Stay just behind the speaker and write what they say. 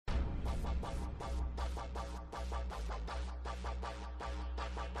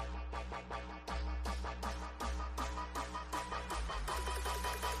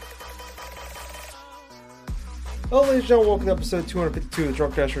Well, ladies and gentlemen, welcome to episode 252 of the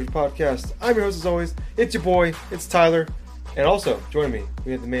Drunk Dashers podcast. I'm your host as always. It's your boy, it's Tyler. And also, joining me,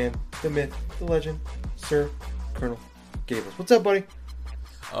 we have the man, the myth, the legend, Sir Colonel Gables. What's up, buddy?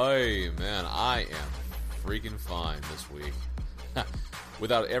 Hey, man, I am freaking fine this week.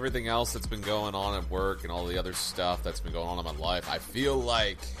 Without everything else that's been going on at work and all the other stuff that's been going on in my life, I feel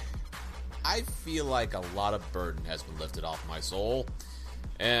like a lot of burden has been lifted off my soul.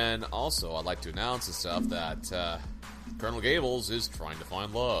 And also, I'd like to announce and stuff that Colonel Gables is trying to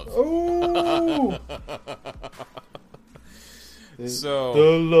find love. Oh! So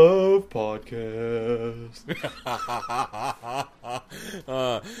the Love Podcast.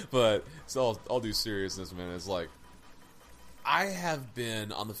 But so I'll do seriousness, man. It's like I have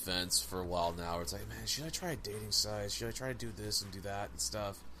been on the fence for a while now. It's like, man, should I try a dating site? Should I try to do this and do that and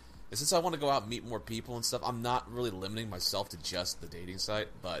stuff? And since I want to go out and meet more people and stuff, I'm not really limiting myself to just the dating site.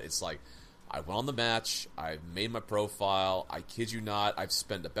 But it's like, I went on the match, I made my profile, I kid you not, I've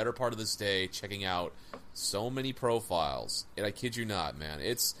spent a better part of this day checking out so many profiles. And I kid you not, man,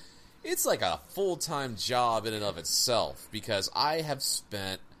 it's like a full-time job in and of itself. Because I have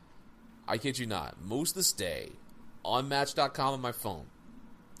spent, I kid you not, most of this day on Match.com on my phone.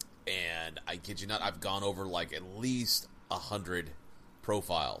 And I kid you not, I've gone over like at least 100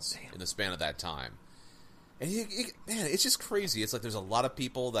 profiles in the span of that time. And man, it's just crazy. It's like there's a lot of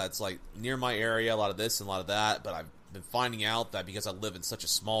people that's like near my area, a lot of this and a lot of that, but I've been finding out that because I live in such a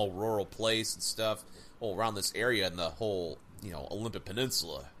small rural place and stuff, all around this area and the whole, Olympic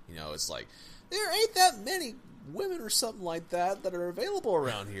Peninsula, it's like there ain't that many women or something like that are available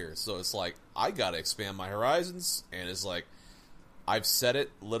around here. So it's like I gotta expand my horizons, and it's like I've set it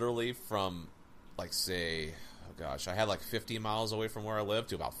literally from like say, oh gosh, I had like 50 miles away from where I live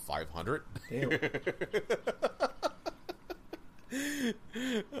to about 500.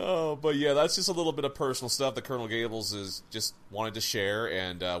 Oh, but yeah, that's just a little bit of personal stuff that Colonel Gables is just wanted to share,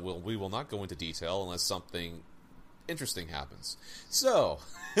 and we will not go into detail unless something interesting happens. So,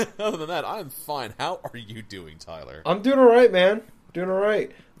 other than that, I'm fine. How are you doing, Tyler? I'm doing alright, man. Doing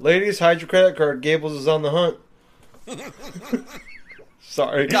alright. Ladies, hide your credit card. Gables is on the hunt.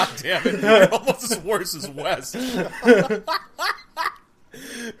 Sorry. God damn it. You're almost as worse as Wes.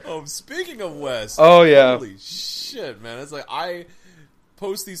 Oh, speaking of Wes. Oh, yeah. Holy shit, man. It's like I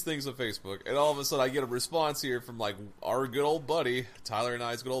post these things on Facebook, and all of a sudden I get a response here from like our good old buddy, Tyler and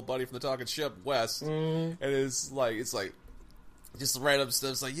I's good old buddy from the Talking Ship, Wes. And it's like just random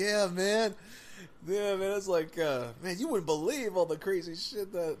stuff. It's like, yeah, man. Yeah, man. It's like, man, you wouldn't believe all the crazy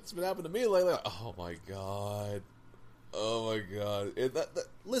shit that's been happening to me lately. Like, oh my god. Oh my god!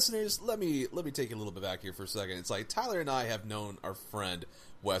 Listeners, let me take you a little bit back here for a second. It's like Tyler and I have known our friend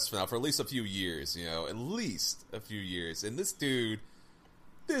Wes now for at least a few years. At least a few years. And this dude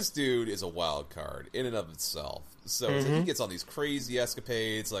is a wild card in and of itself. So it's like he gets on these crazy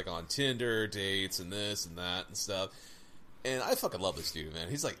escapades, like on Tinder dates and this and that and stuff. And I fucking love this dude, man.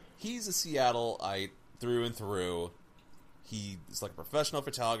 He's a Seattleite through and through. He's like a professional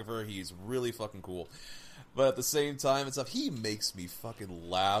photographer. He's really fucking cool. But at the same time and stuff, he makes me fucking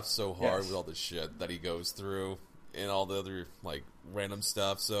laugh so hard with all the shit that he goes through and all the other, like, random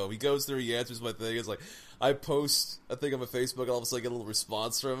stuff. So he goes through, he answers my thing. It's like, I post a thing on my Facebook, and all of a sudden I get a little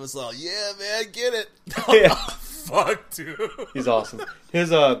response from him. It's like, yeah, man, get it. Yeah. Fuck, dude. He's awesome. His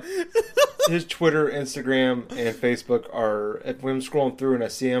Twitter, Instagram, and Facebook are, when I'm scrolling through and I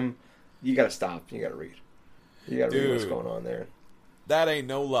see him, you gotta stop. You gotta read. You gotta read what's going on there. That ain't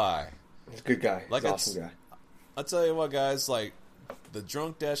no lie. He's a good guy. Like, He's an awesome guy. I'll tell you what, guys, like, the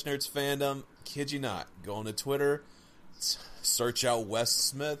Drunk Dash Nerds fandom, kid you not, go on to Twitter, search out Wes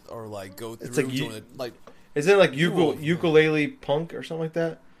Smith, or, like, go through, isn't it like ukulele punk or something like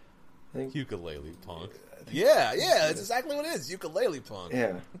that? I think. Ukulele punk. Yeah, that's exactly what it is, ukulele punk.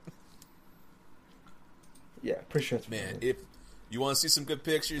 Yeah. Yeah, pretty sure it's man, if you want to see some good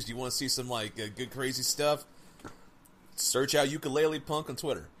pictures, you want to see some, like, good crazy stuff, search out ukulele punk on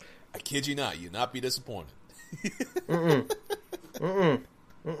Twitter. I kid you not, you'll not be disappointed.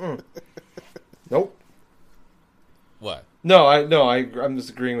 Nope. What? No, I'm just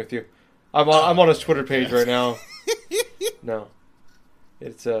agreeing with you. I'm on his Twitter page right now. No,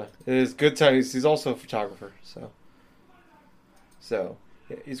 it is good time. He's also a photographer, so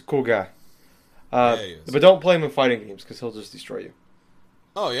yeah, he's a cool guy. He is. But don't play him in fighting games because he'll just destroy you.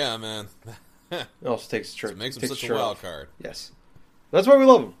 Oh yeah, man. It also takes a shirt. So it makes him such a wild card. Yes, that's why we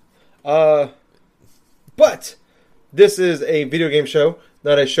love him. But this is a video game show,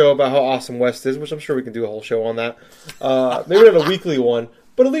 not a show about how awesome West is, which I'm sure we can do a whole show on that. Maybe not a weekly one,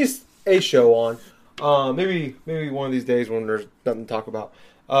 but at least a show on. Maybe one of these days when there's nothing to talk about.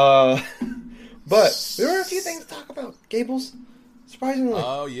 But there are a few things to talk about, Gables. Surprisingly.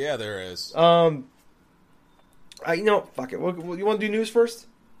 Oh, yeah, there is. Fuck it. You want to do news first?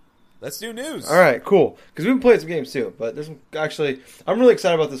 Let's do news. All right, cool. Because we've been playing some games too, but there's I'm really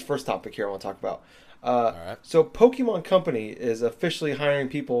excited about this first topic here I want to talk about. All right. So Pokemon Company is officially hiring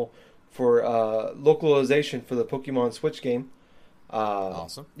people for localization for the Pokemon Switch game.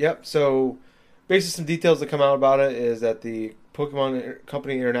 Awesome. Yep. So basically some details that come out about it is that the Pokemon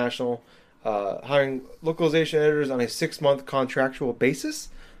Company International hiring localization editors on a 6-month contractual basis.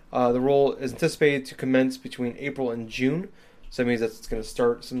 The role is anticipated to commence between April and June. So that means that it's going to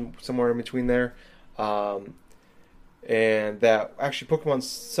start somewhere in between there. And that actually Pokemon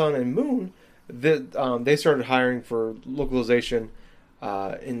Sun and Moon, they started hiring for localization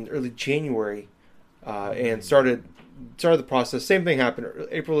in early January and started the process. Same thing happened.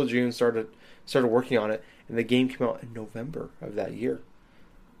 April to June started working on it, and the game came out in November of that year.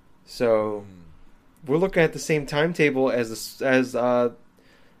 So we're looking at the same timetable as Sun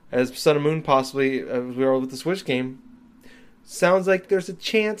and Moon, possibly as we are with the Switch game. Sounds like there's a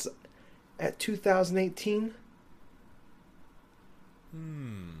chance at 2018.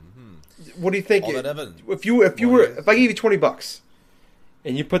 What do you think? If I gave you $20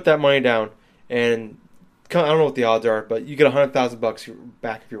 and you put that money down, and I don't know what the odds are, but you get $100,000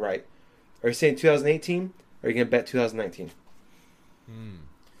 back if you're right. Are you saying 2018? Or are you going to bet 2019?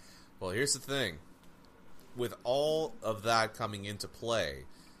 Well, here's the thing. With all of that coming into play,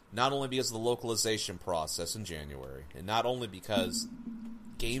 not only because of the localization process in January, and not only because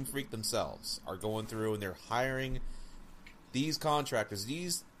Game Freak themselves are going through and they're hiring these contractors,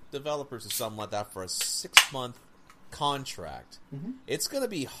 these developers or something like that for a 6-month contract, it's going to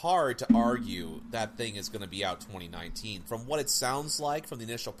be hard to argue that thing is going to be out 2019. From what it sounds like from the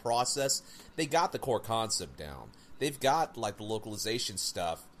initial process, they got the core concept down. They've got like the localization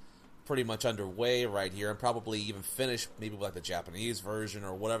stuff pretty much underway right here, and probably even finished maybe with like the Japanese version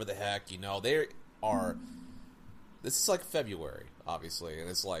or whatever the heck, they are. This is like February, obviously, and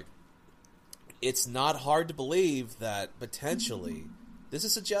it's not hard to believe that potentially this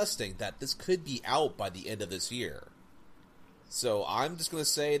is suggesting that this could be out by the end of this year. So I'm just going to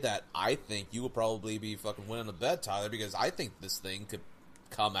say that I think you will probably be fucking winning a bet, Tyler, because I think this thing could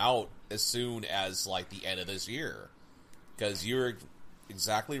come out as soon as like the end of this year. Because you're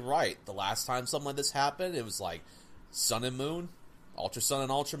exactly right. The last time something like this happened, it was like Sun and Moon, Ultra Sun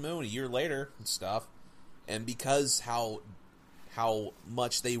and Ultra Moon a year later and stuff. And because how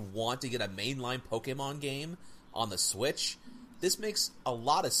much they want to get a mainline Pokemon game on the Switch, this makes a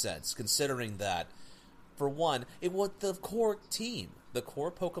lot of sense considering that, for one, it was the core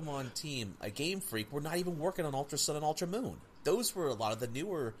Pokemon team, a Game Freak, were not even working on Ultra Sun and Ultra Moon. Those were a lot of the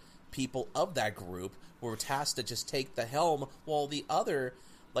newer people of that group who were tasked to just take the helm, while the other,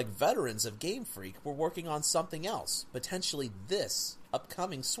 like, veterans of Game Freak were working on something else, potentially this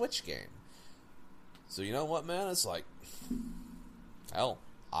upcoming Switch game. So you know what, man? It's like, hell,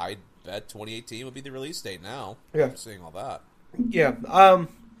 I bet 2018 would be the release date now. Yeah. After seeing all that. Yeah.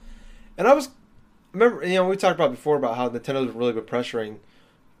 And remember, we talked about before about how Nintendo's really been pressuring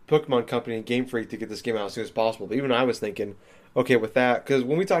Pokemon Company and Game Freak to get this game out as soon as possible. But even I was thinking, okay, with that, because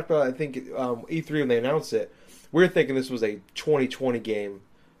when we talked about, I think, E3 when they announced it, we were thinking this was a 2020 game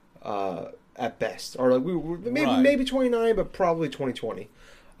at best. Or like maybe 29, but probably 2020.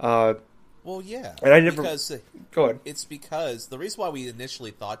 Well, yeah. And I never... Go ahead. It's because the reason why we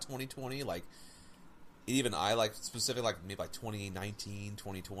initially thought 2020, like, even I, like, specifically, like, maybe like 2019,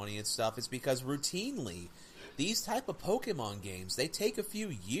 2020 and stuff, is because routinely, these type of Pokemon games, they take a few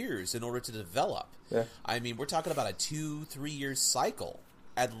years in order to develop. Yeah. I mean, we're talking about a 2-3 year cycle,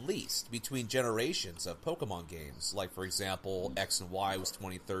 at least, between generations of Pokemon games. Like, for example, X and Y was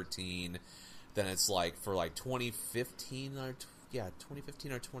 2013, then it's like, for like 2015 or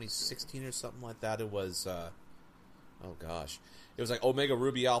 2016 or something like that, it was, oh gosh. It was like Omega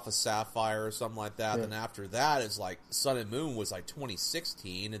Ruby Alpha Sapphire or something like that. Yeah. Then after that, it's like Sun and Moon was like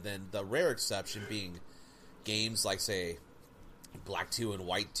 2016, and then the rare exception being games like, say, Black 2 and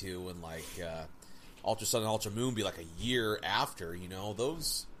White 2 and like Ultra Sun and Ultra Moon be like a year after,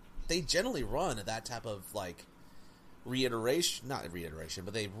 those, they generally run at that type of like not reiteration,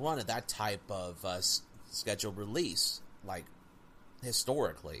 but they run at that type of scheduled release, like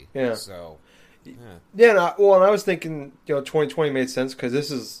historically. Yeah. So, yeah. Yeah, and I was thinking, 2020 made sense because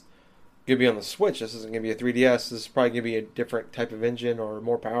this is going to be on the Switch. This isn't going to be a 3DS. This is probably going to be a different type of engine or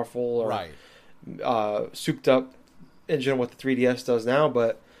more powerful or right. Souped up engine what the 3DS does now.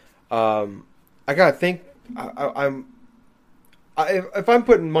 But I got to think, if I'm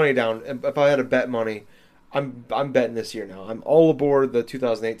putting money down, if I had to bet money, I'm betting this year now. I'm all aboard the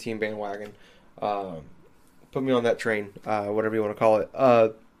 2018 bandwagon. Put me on that train, whatever you want to call it.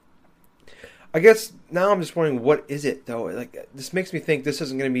 I guess now I'm just wondering, what is it though? Like, this makes me think this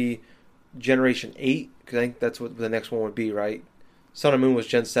isn't going to be Generation 8, because I think that's what the next one would be, right? Sun and Moon was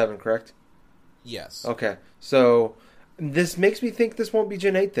Gen 7, correct? Yes. Okay, so this makes me think this won't be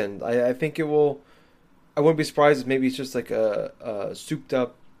Gen 8 then. I think it will. I wouldn't be surprised if maybe it's just like a souped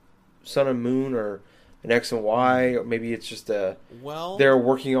up Sun and Moon, or an X and Y, or maybe it's just they're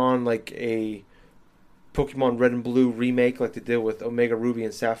working on like a Pokemon Red and Blue remake like they did with Omega Ruby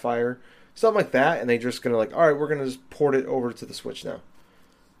and Sapphire. Something like that, and they're just going to like, all right, we're going to just port it over to the Switch now.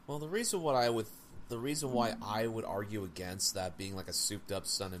 Well, the reason why I would argue against that being like a souped up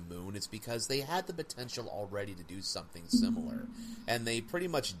Sun and Moon is because they had the potential already to do something similar, and they pretty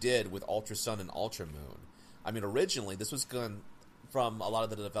much did with Ultra Sun and Ultra Moon. I mean, originally this was going from a lot of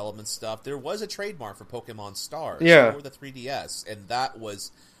the development stuff. There was a trademark for Pokemon Stars for the 3DS, and that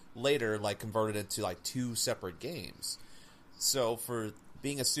was later like converted into like 2 separate games. So for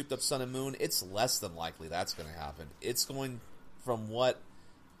being a souped up Sun and Moon, it's less than likely that's going to happen. It's going, from what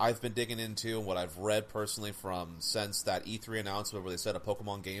I've been digging into and what I've read personally from since that E3 announcement where they said a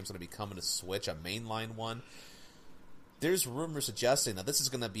Pokemon game is going to be coming to Switch, a mainline one, there's rumors suggesting that this is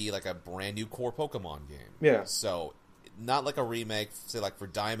going to be like a brand new core Pokemon game. Yeah. So, not like a remake, say like for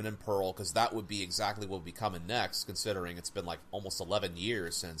Diamond and Pearl, because that would be exactly what would be coming next, considering it's been like almost 11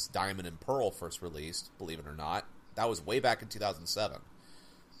 years since Diamond and Pearl first released, believe it or not. That was way back in 2007.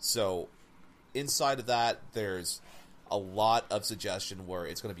 So, inside of that, there's a lot of suggestion where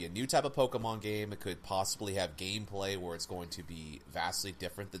it's going to be a new type of Pokemon game. It could possibly have gameplay where it's going to be vastly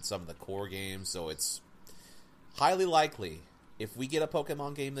different than some of the core games. So it's highly likely if we get a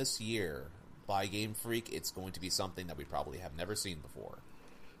Pokemon game this year by Game Freak, it's going to be something that we probably have never seen before.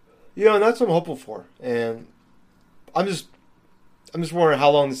 Yeah, and that's what I'm hopeful for. And I'm just wondering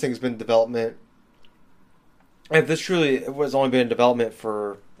how long this thing's been in development. And if this truly was only been in development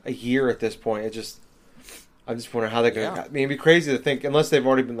for a year at this point, I'm just wondering how they're going to... I mean, it'd be crazy to think, unless they've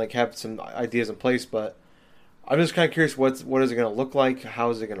already been like have some ideas in place, but I'm just kind of curious what is it going to look like? How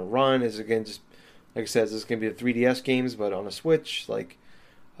is it going to run? Is it going to just, like I said, is this going to be the 3DS games, but on a Switch? Like,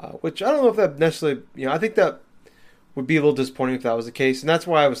 which I don't know if that necessarily... I think that would be a little disappointing if that was the case. And that's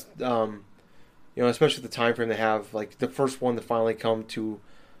why I was, especially the time frame they have, like the first one to finally come to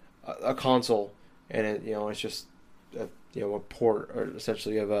a console, and it's just, a port, or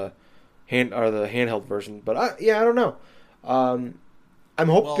essentially of a... the handheld version, but I don't know. I'm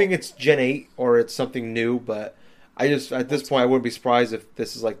hoping it's Gen 8 or it's something new, but I just at this point I wouldn't be surprised if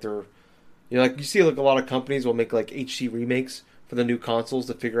this is like their, like you see like a lot of companies will make like HD remakes for the new consoles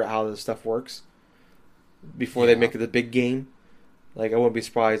to figure out how this stuff works before they make it the big game. Like I wouldn't be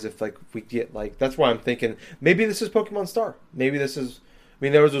surprised if like we get like, that's why I'm thinking maybe this is Pokemon Star. Maybe this is. I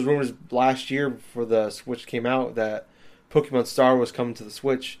mean, there was those rumors last year before the Switch came out that Pokemon Star was coming to the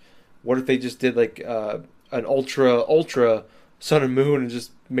Switch. What if they just did like an ultra Sun and Moon and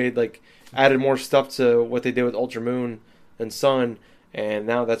just made like added more stuff to what they did with Ultra Moon and Sun, and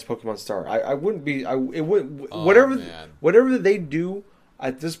now that's Pokemon Star. I wouldn't be. It wouldn't. Whatever they do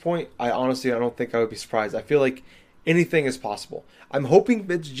at this point, I don't think I would be surprised. I feel like anything is possible. I'm hoping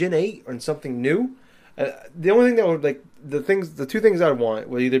it's Gen 8 or something new. The only thing that would like the 2 things I'd want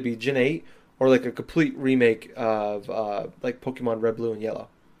would either be Gen 8 or like a complete remake of like Pokemon Red, Blue, and Yellow.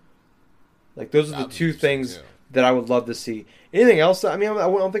 Like those are the 2 things that I would love to see. Anything else? I mean, I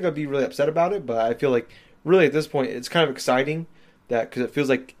don't think I'd be really upset about it, but I feel like really at this point it's kind of exciting that because it feels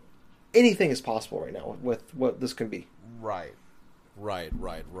like anything is possible right now with what this can be. Right.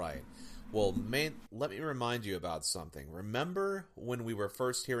 Well, let me remind you about something. Remember when we were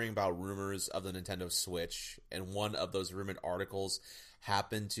first hearing about rumors of the Nintendo Switch, and one of those rumored articles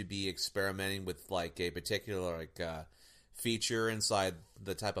happened to be experimenting with like a particular like feature inside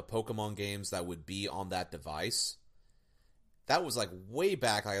the type of Pokemon games that would be on that device? That was like way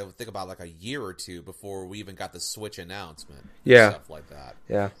back. I would think about like a year or 2 before we even got the Switch announcement. Stuff like that.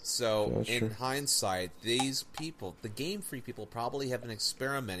 Yeah. So in hindsight, these people, the Game Freak people, probably have been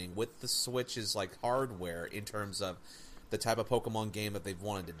experimenting with the Switch's like hardware in terms of the type of Pokemon game that they've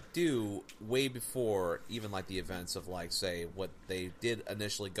wanted to do way before even like the events of like say what they did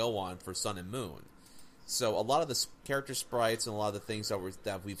initially go on for Sun and Moon. So a lot of the character sprites and a lot of the things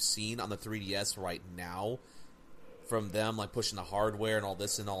that we've seen on the 3DS right now from them, like pushing the hardware and all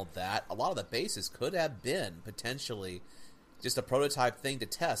this and all that, a lot of the bases could have been potentially just a prototype thing to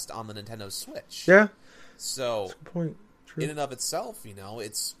test on the Nintendo Switch. Yeah. So, that's a good point. True. In and of itself,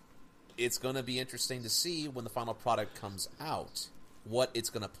 it's going to be interesting to see when the final product comes out, what it's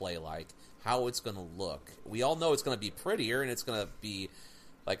going to play like, how it's going to look. We all know it's going to be prettier and it's going to be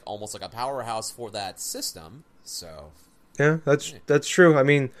like almost like a powerhouse for that system. So Yeah, that's true. I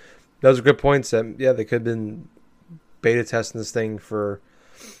mean, those are good points. That they could have been beta testing this thing for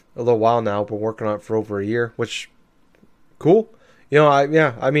a little while now, but working on it for over a year, which cool. I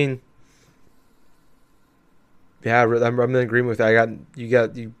mean, yeah, I'm in agreement with that.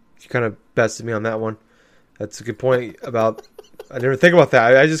 You kind of bested me on that one. That's a good point about. I didn't think about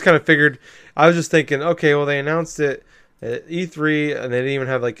that. I just kind of figured. I was just thinking, okay, well, they announced it at E3, and they didn't even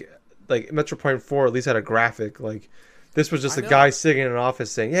have like Metro Prime 4 at least had a graphic. Like this was just a guy sitting in an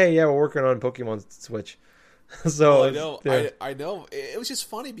office saying, "Hey, yeah, we're working on Pokemon Switch." So well, I know, yeah. I know. It was just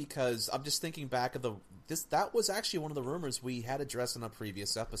funny because I'm just thinking back of that was actually one of the rumors we had addressed in a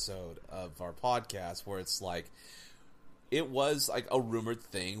previous episode of our podcast, where it's like. It was like a rumored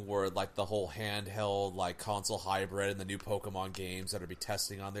thing where like the whole handheld like console hybrid and the new Pokemon games that are be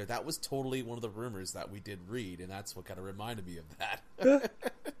testing on there. That was totally one of the rumors that we did read, and that's what kind of reminded me of that.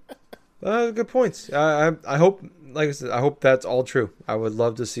 Good points. I hope, like I said, I hope that's all true. I would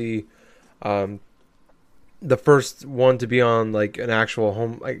love to see the first one to be on like an actual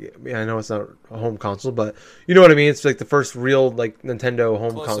home. I know it's not a home console, but you know what I mean. It's like the first real like Nintendo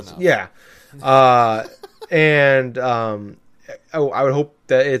home Close console. enough. Yeah. And I would hope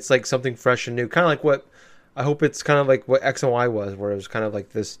that it's like something fresh and new, kind of like what I hope it's kind of like what X and Y was, where it was kind of like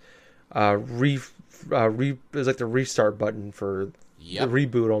this it was like the restart button for the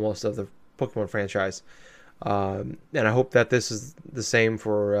reboot almost of the Pokemon franchise. And I hope that this is the same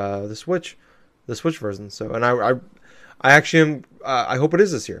for the Switch version. So, and I actually am. I hope it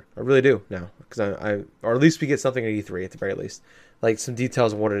is this year. I really do now, because I or at least we get something at E3 at the very least, like some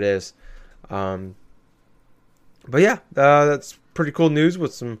details of what it is. But yeah, that's pretty cool news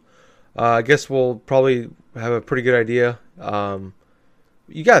with some, I guess we'll probably have a pretty good idea.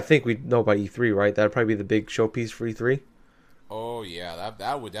 You got to think we'd know about E3, right? That'd probably be the big showpiece for E3. Oh yeah,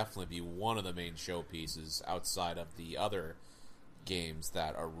 that would definitely be one of the main showpieces outside of the other games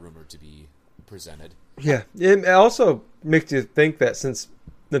that are rumored to be presented. Yeah, it also makes you think that since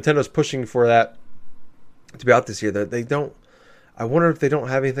Nintendo's pushing for that to be out this year, that they don't. I wonder if they don't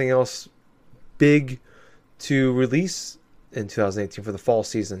have anything else big to release in 2018 for the fall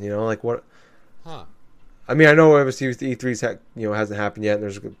season. Like what? Huh. I mean, I know obviously E3's hasn't happened yet,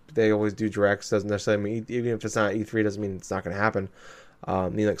 and they always do directs. Doesn't necessarily mean even if it's not E3, doesn't mean it's not going to happen.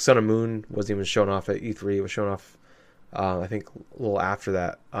 Like Sun and Moon wasn't even shown off at E3. It was shown off, I think, a little after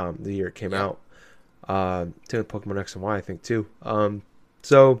that, the year it came out. Same with Pokemon X and Y, I think too.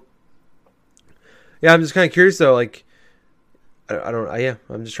 So yeah, I'm just kind of curious though. Like,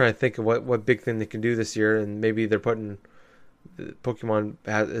 I'm just trying to think of what big thing they can do this year, and maybe they're putting Pokemon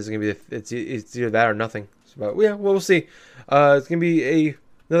is going to be it's either that or nothing. But yeah, we'll see. It's going to be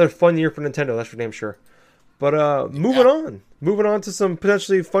another fun year for Nintendo, that's for damn sure. But moving on to some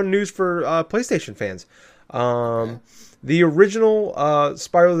potentially fun news for PlayStation fans. The original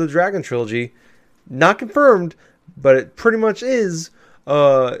Spyro the Dragon trilogy, not confirmed, but it pretty much is.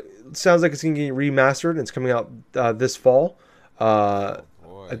 Sounds like it's going to get remastered, and it's coming out this fall. I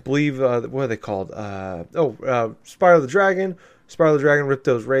believe, what are they called? Spyro the Dragon,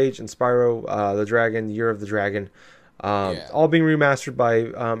 Ripto's Rage, and Spyro the Dragon, Year of the Dragon. All being remastered by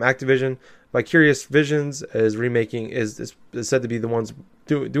Activision. Vicarious Visions is said to be the ones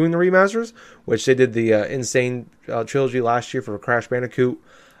doing the remasters, which they did the Insane trilogy last year for Crash Bandicoot.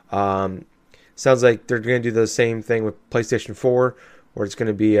 Sounds like they're going to do the same thing with PlayStation 4, where it's going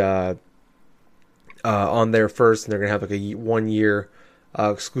to be on there first, and they're going to have like a 1 year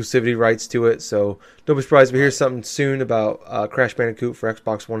exclusivity rights to it. So don't be surprised if we hear something soon about Crash Bandicoot for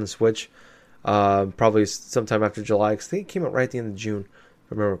Xbox One and Switch. Probably sometime after July, because I think it came out right at the end of June,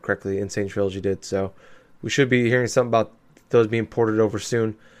 if I remember correctly. Insane Trilogy did. So we should be hearing something about those being ported over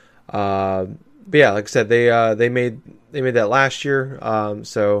soon. But yeah, like I said, they made that last year.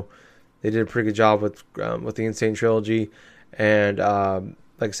 So they did a pretty good job with the Insane Trilogy. And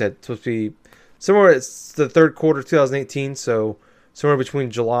like I said, it's supposed to be somewhere. It's the third quarter of 2018, so somewhere between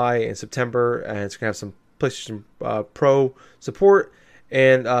July and September, and it's gonna have some PlayStation Pro support.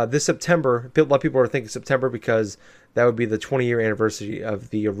 And this September, a lot of people are thinking September because that would be the 20-year anniversary of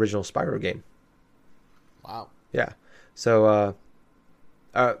the original Spyro game. Wow. Yeah. So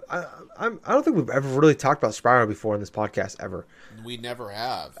I don't think we've ever really talked about Spyro before in this podcast ever. We never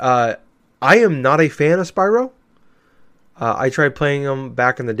have. I am not a fan of Spyro. I tried playing them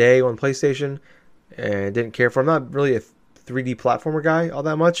back in the day on PlayStation and didn't care for them. I'm not really a 3D platformer guy all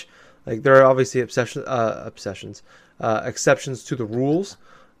that much. Like, there are obviously exceptions to the rules.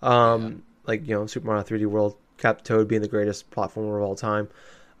 Like, Super Mario 3D World, Cap Toad being the greatest platformer of all time.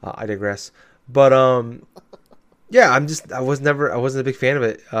 I digress. But Yeah, I wasn't a big fan of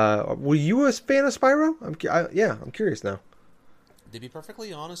it. Were you a fan of Spyro? I'm curious now. To be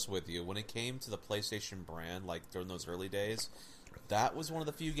perfectly honest with you, when it came to the PlayStation brand, like during those early days, that was one of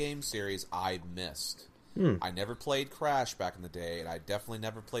the few game series I missed. I never played Crash back in the day, and I definitely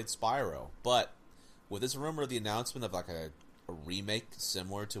never played Spyro. But with this rumor of the announcement of like a remake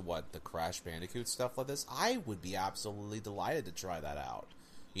similar to what the Crash Bandicoot stuff like this, I would be absolutely delighted to try that out.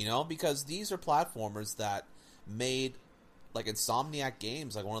 You know, because these are platformers that made like Insomniac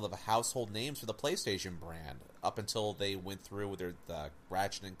Games like one of the household names for the PlayStation brand up until they went through with the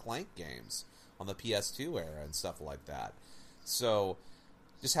Ratchet and Clank games on the PS2 era and stuff like that. So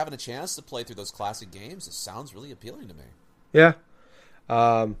just having a chance to play through those classic games, it sounds really appealing to me. Yeah.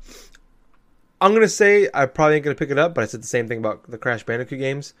 I'm going to say I probably ain't going to pick it up, but I said the same thing about the Crash Bandicoot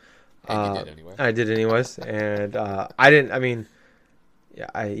games. And you did anyway. I did anyways. And I didn't, I mean,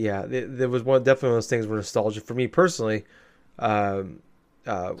 there was definitely one of those things where nostalgia for me personally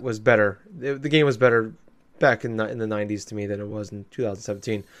was better. The game was better back in the 90s to me than it was in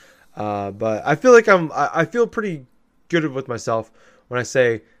 2017. But I feel like I feel pretty good with myself when I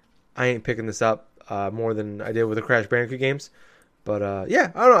say I ain't picking this up more than I did with the Crash Bandicoot games. But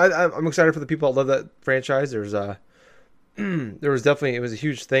yeah, I don't know. I'm excited for the people that love that franchise. There was definitely, it was a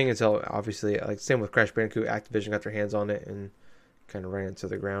huge thing until obviously, like same with Crash Bandicoot, Activision got their hands on it and kind of ran it to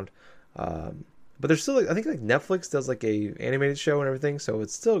the ground. But there's still, I think like Netflix does like a animated show and everything, so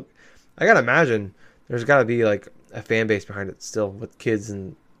it's still, I gotta imagine there's gotta be like a fan base behind it still with kids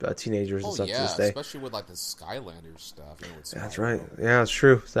and teenagers and stuff to this day. Especially with like the Skylanders stuff. You know, that's right. Yeah, that's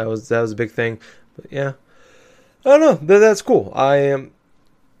true. That was a big thing. But yeah, I don't know. That's cool. I am,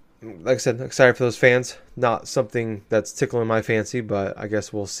 like I said, excited for those fans. Not something that's tickling my fancy, but I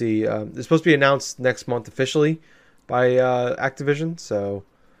guess we'll see. It's supposed to be announced next month officially by Activision, so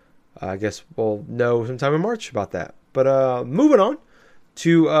I guess we'll know sometime in March about that. But moving on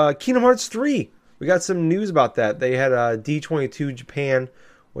to Kingdom Hearts 3. We got some news about that. They had D22 Japan,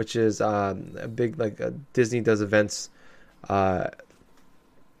 which is a big, like Disney does events. I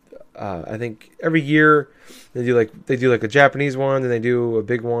think every year they do like a Japanese one, then they do a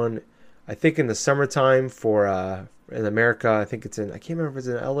big one. I think in the summertime for in America. I think it's in, I can't remember if it's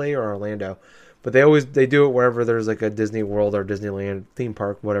in LA or Orlando, but they do it wherever there's like a Disney World or Disneyland theme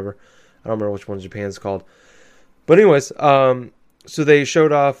park, whatever. I don't remember which one Japan's called. But anyways, so they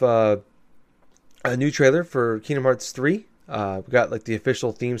showed off a new trailer for Kingdom Hearts 3. We got like the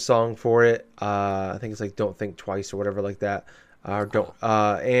official theme song for it. I think it's like Don't Think Twice or whatever like that.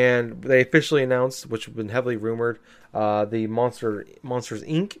 And they officially announced, which has been heavily rumored, the Monsters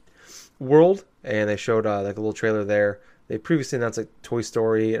Inc. world, and they showed like a little trailer there. They previously announced like Toy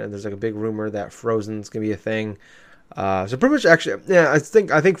Story, and there's like a big rumor that Frozen's gonna be a thing. So pretty much, actually, yeah, I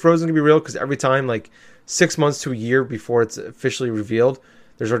think Frozen's gonna be real because every time, like 6 months to a year before it's officially revealed,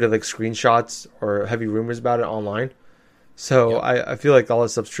 there's already like screenshots or heavy rumors about it online. So yep. I feel like all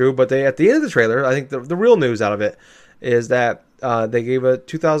this stuff's true. But at the end of the trailer, I think the real news out of it is that they gave it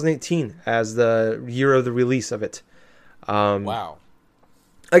 2018 as the year of the release of it. Wow.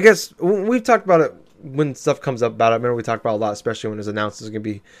 I guess we've talked about it when stuff comes up about it. I remember we talked about it a lot, especially when it was announced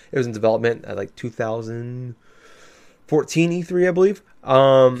it was in development at like 2014 E3, I believe.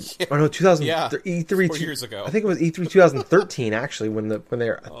 Or no, 2000 E3 4 years ago. I think it was E3 2013 actually when they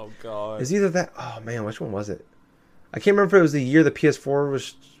were. Oh god. Is either that? Oh man, which one was it? I can't remember if it was the year the PS4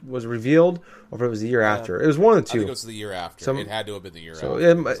 was revealed or if it was the year after. It was one of the two. I think it was the year after. It had to have been the year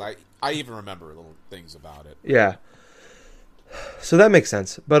after. I even remember little things about it. Yeah. So that makes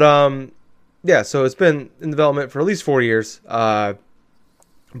sense. But yeah, so it's been in development for at least 4 years. But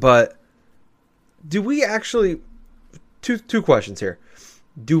do we actually two questions here.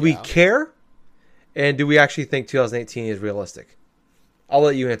 Do we care? And do we actually think 2018 is realistic? I'll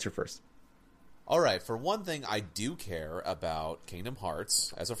let you answer first. All right, for one thing, I do care about Kingdom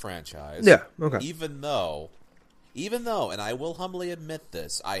Hearts as a franchise. Yeah, okay. Even though, and I will humbly admit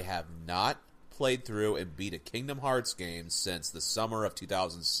this, I have not played through and beat a Kingdom Hearts game since the summer of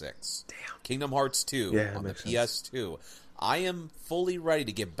 2006. Damn. Kingdom Hearts 2 on the PS2. I am fully ready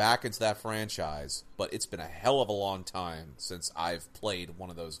to get back into that franchise, but it's been a hell of a long time since I've played one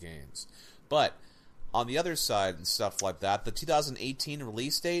of those games. But on the other side and stuff like that, the 2018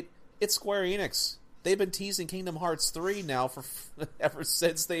 release date, it's Square Enix. They've been teasing Kingdom Hearts 3 now for ever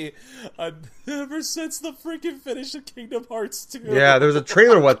since the freaking finish of Kingdom Hearts 2. Yeah, there was a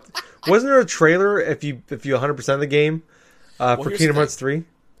trailer. Wasn't there a trailer if you 100% of the game for Kingdom Hearts 3?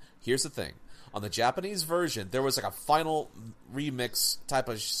 Here's the thing. On the Japanese version, there was like a final remix type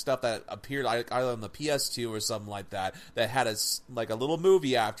of stuff that appeared either on the PS2 or something like that had a little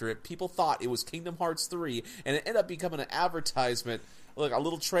movie after it. People thought it was Kingdom Hearts 3, and it ended up becoming an advertisement, like a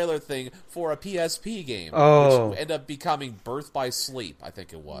little trailer thing for a PSP game, which ended up becoming Birth by Sleep, I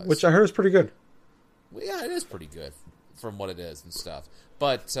think it was. Which I heard is pretty good. Well, yeah, it is pretty good from what it is and stuff.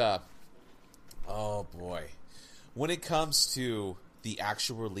 But, oh boy. When it comes to the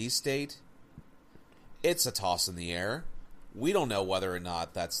actual release date, it's a toss in the air. We don't know whether or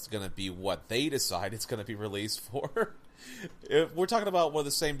not that's going to be what they decide it's going to be released for. We're talking about one of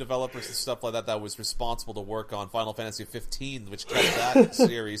the same developers and stuff like that was responsible to work on Final Fantasy 15, which kept that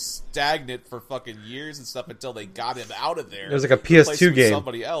series stagnant for fucking years and stuff until they got him out of there. It was like a PS2 game.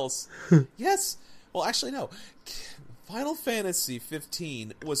 Somebody else. Yes. Well, actually, no. Final Fantasy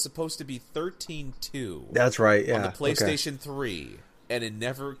 15 was supposed to be 13.2. That's right, yeah. On the PlayStation 3. And it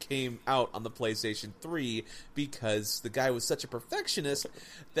never came out on the PlayStation 3 because the guy was such a perfectionist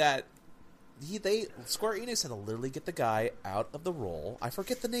that Square Enix had to literally get the guy out of the role. I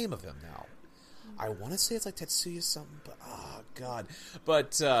forget the name of him now. I want to say it's like Tetsuya something, but oh god.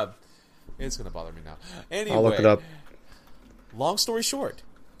 But it's going to bother me now. Anyway, I'll look it up. Long story short,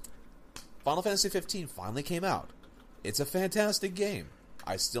 Final Fantasy 15 finally came out. It's a fantastic game.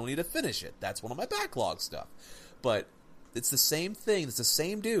 I still need to finish it. That's one of my backlog stuff. But it's the same thing. It's the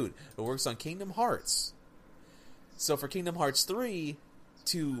same dude who works on Kingdom Hearts. So for Kingdom Hearts 3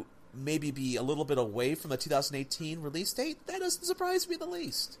 to maybe be a little bit away from the 2018 release date, that doesn't surprise me the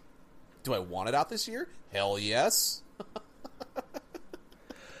least. Do I want it out this year? Hell yes.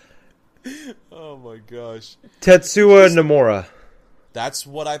 Oh my gosh. Tetsuya Nomura. That's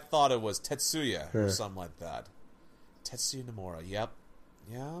what I thought it was. Tetsuya or something like that. Tetsuya Nomura. Yep.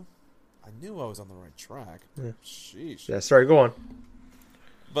 Yeah. I knew I was on the right track. Yeah. Sheesh. Yeah, sorry, go on.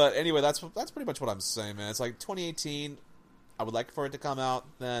 But anyway, that's pretty much what I'm saying, man. It's like 2018. I would like for it to come out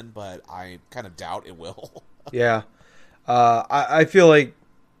then, but I kind of doubt it will. Yeah. I feel like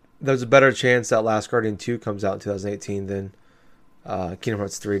there's a better chance that Last Guardian 2 comes out in 2018 than Kingdom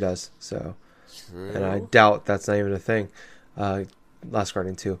Hearts 3 does. So, True. And I doubt that's not even a thing. Last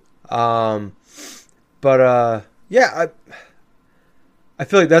Guardian 2. Yeah, I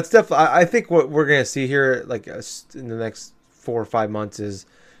feel like that's definitely. I think what we're gonna see here, like in the next 4 or 5 months, is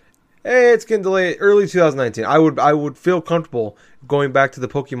it's getting delayed early 2019. I would feel comfortable going back to the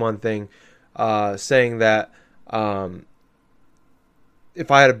Pokemon thing, saying that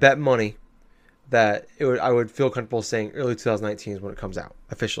if I had to bet money, that I would feel comfortable saying early 2019 is when it comes out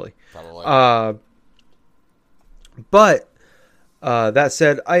officially. Probably. But that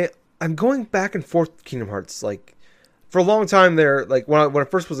said, I'm going back and forth with Kingdom Hearts. Like, for a long time there, like when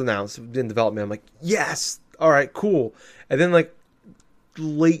it first was announced in development, I'm like, yes, all right, cool. And then like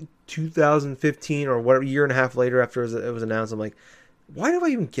late 2015 or whatever, year and a half later after it was announced, I'm like, why do I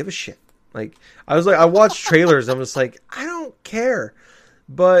even give a shit? Like, I watched trailers. I'm just like, I don't care.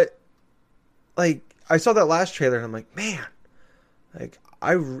 But like, I saw that last trailer and I'm like, man, like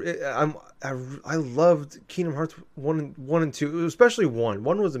I loved Kingdom Hearts 1 and 2, especially 1.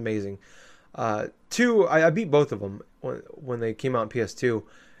 1 was amazing. 2, I beat both of them when they came out on PS2,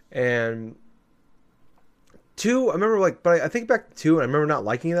 and 2, I remember but I think back to 2, and I remember not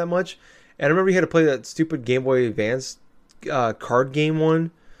liking it that much, and I remember you had to play that stupid Game Boy Advance card game one,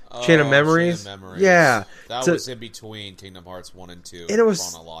 Chain of Memories. Yeah, that was in between Kingdom Hearts 1 and 2, and it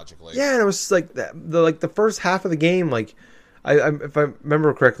was chronologically. Yeah, and it was like the first half of the game, like if I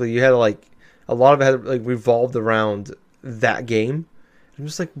remember correctly, you had like a lot of it had like revolved around that game. I'm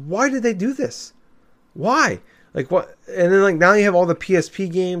just like, why did they do this? Why? Like what? And then like now you have all the PSP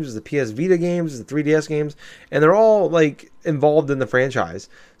games, the PS Vita games, the 3DS games, and they're all like involved in the franchise.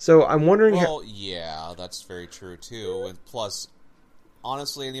 So I'm wondering. Well, yeah, that's very true too. And plus,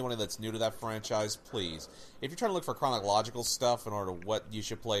 honestly, anyone that's new to that franchise, please, if you're trying to look for chronological stuff in order to what you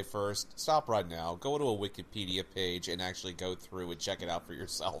should play first, stop right now. Go to a Wikipedia page and actually go through and check it out for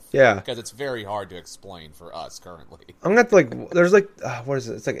yourself. Yeah. Because it's very hard to explain for us currently. I'm going to have to there's like, what is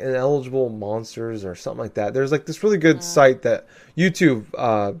it? It's like Ineligible Monsters or something like that. There's like this really good site that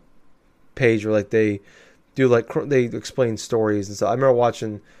YouTube page where like they do like, they explain stories and stuff. I remember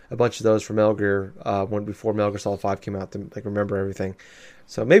watching a bunch of those from Metal Gear before Metal Gear Solid 5 came out to like remember everything.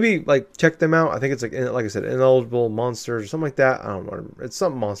 So maybe like check them out. I think it's like I said, Ineligible Monsters or something like that. I don't know. It's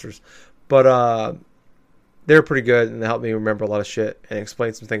something monsters, but they're pretty good and they helped me remember a lot of shit and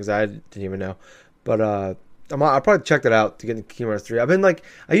explain some things I didn't even know. But I'll probably check that out to get into Kingdom Hearts 3. I've been like,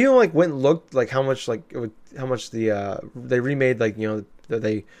 I even like went and looked like how much they remade, like, you know,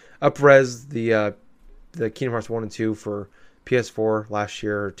 they up-res the Kingdom Hearts 1 and 2 for PS4 last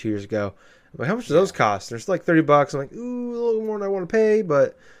year or 2 years ago. I'm like, how much do those cost? They're like $30. I'm like, ooh, a little more than I want to pay,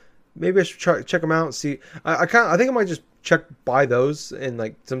 but maybe I should check them out and see. I think I might just buy those in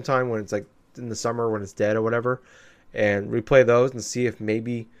like sometime when it's like in the summer when it's dead or whatever, and replay those and see if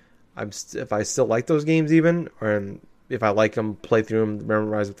maybe if I still like those games even, or if I like them, play through them,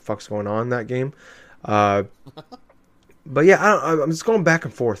 memorize what the fuck's going on in that game. But yeah, I'm just going back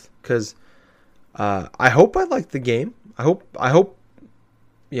and forth because I hope I like the game. I hope by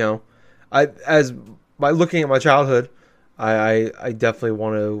looking at my childhood, I definitely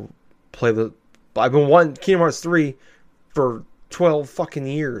want to play I've been wanting Kingdom Hearts 3 for 12 fucking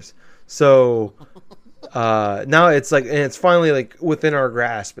years. So now it's like, and it's finally like within our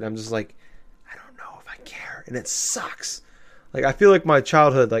grasp, and I'm just like, I don't know if I care, and it sucks. Like I feel like my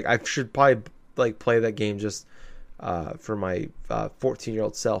childhood, like I should probably like play that game just for my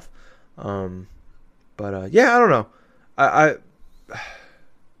 14-year-old self. But yeah, I don't know. I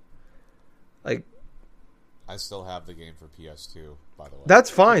like. I still have the game for PS2, by the way. That's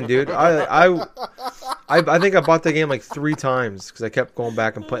fine, dude. I think I bought the game like 3 times because I kept going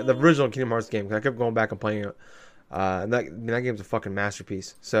back and playing the original Kingdom Hearts game. I kept going back and playing it, and that game's a fucking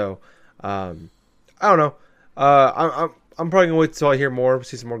masterpiece. So I don't know. I'm probably gonna wait till I hear more,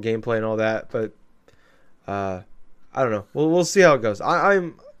 see some more gameplay and all that. But I don't know. We'll see how it goes.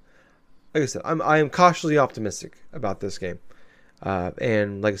 I'm like I said, I am cautiously optimistic about this game.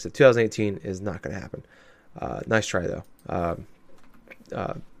 And like I said, 2018 is not going to happen. Nice try though.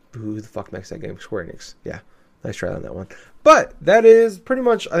 Who the fuck makes that game? Square Enix. Yeah, nice try on that one. But that is pretty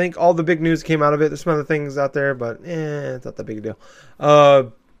much, I think, all the big news came out of it. There's some other things out there, but it's not that big a deal.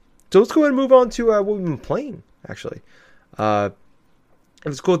 So let's go ahead and move on to what we've been playing. Actually, if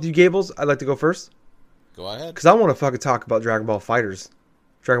it's cool with you, Gables, I'd like to go first. Go ahead. Because I want to fucking talk about Dragon Ball FighterZ.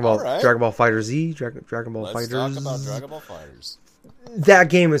 Dragon Ball FighterZ, Dragon Ball FighterZ. Let's talk about Dragon Ball FighterZ. That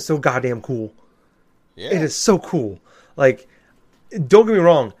game is so goddamn cool. Yeah. It is so cool. Like, don't get me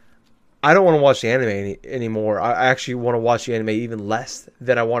wrong. I don't want to watch the anime anymore. I actually want to watch the anime even less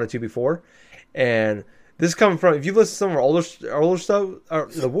than I wanted to before. And this is coming from, if you listen to some of our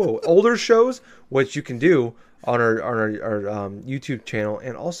older shows, which you can do on our YouTube channel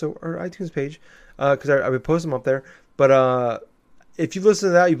and also our iTunes page, because I would post them up there. But if you listen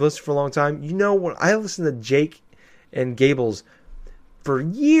to that, you've listened for a long time. You know, when I listened to Jake and Gables for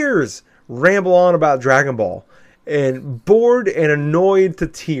years ramble on about Dragon Ball and bored and annoyed to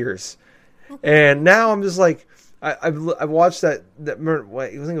tears. And now I'm just like, I've watched that I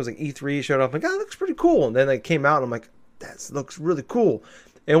think it was like E3 showed up. I'm like, oh, that looks pretty cool. And then it came out and I'm like, that looks really cool.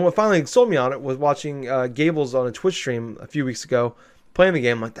 And what finally sold me on it was watching Gables on a Twitch stream a few weeks ago playing the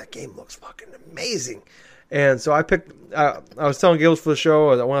game. I'm like, that game looks fucking amazing. And so I picked, I was telling Gables for the show,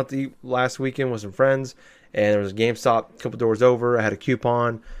 I went out to eat last weekend with some friends, and there was a GameStop a couple doors over. I had a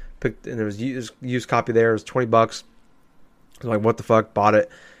coupon, and there was a used copy there. It was $20. I was like, what the fuck? Bought it.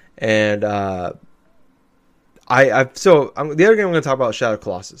 And the other game I'm going to talk about is Shadow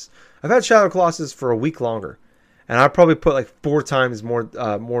Colossus. I've had Shadow Colossus for a week longer, and I probably put like 4 times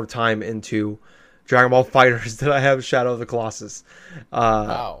more time into Dragon Ball FighterZ than I have Shadow of the Colossus.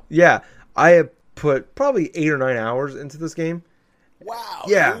 Wow. Yeah, I have put probably 8 or 9 hours into this game. Wow.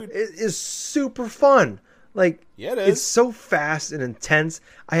 Yeah, dude. it is super fun. Like, yeah, it is. It's so fast and intense.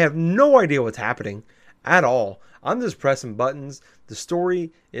 I have no idea what's happening at all. I'm just pressing buttons. The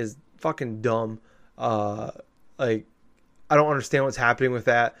story is fucking dumb. Like, I don't understand what's happening with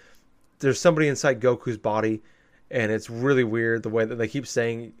that. There's somebody inside Goku's body, and it's really weird the way that they keep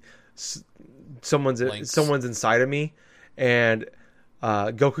saying someone's inside of me, and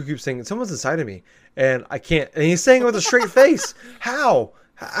Goku keeps saying someone's inside of me, and I can't. And he's saying it with a straight face. How?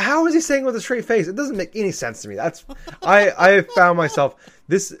 How is he saying it with a straight face? It doesn't make any sense to me. That's I found myself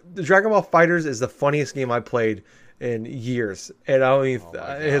the Dragon Ball FighterZ is the funniest game I played in years, and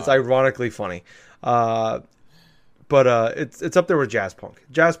it's ironically funny. But it's up there with Jazzpunk.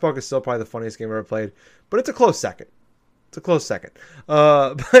 Jazzpunk is still probably the funniest game I've ever played, but it's a close second.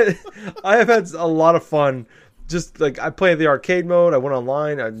 But I have had a lot of fun. Just like I played the arcade mode. I went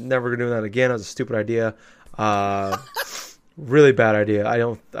online. I'm never gonna do that again. It was a stupid idea. Really bad idea.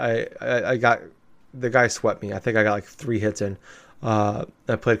 I got the guy swept me. I think I got like 3 hits in. I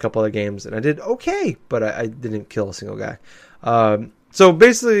played a couple other games and I did okay, but I didn't kill a single guy. So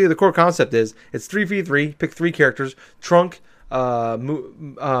basically, the core concept is it's 3v3. Pick 3 characters: Trunk,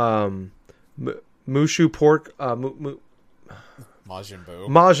 Mushu Pork, Majin Buu.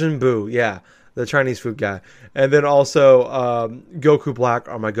 Majin Buu, yeah, the Chinese food guy, and then also Goku Black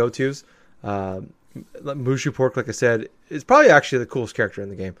are my go-tos. Mushu Pork, like I said, is probably actually the coolest character in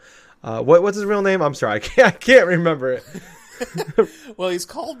the game. What's his real name? I'm sorry, I can't remember it. Well, he's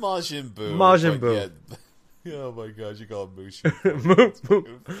called Majin Buu. Majin Buu. Yeah, oh my god, you call him Mushi.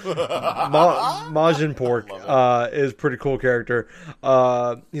 Majin Pork is a pretty cool character.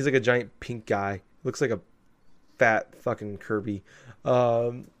 He's like a giant pink guy. Looks like a fat fucking Kirby.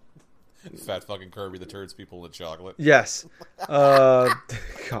 Fat fucking Kirby that turns people into chocolate. Yes. God.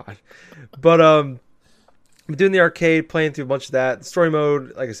 But I'm doing the arcade, playing through a bunch of that. Story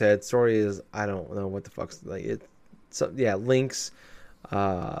mode, like I said, story is, I don't know what the fuck's like it. So, yeah, links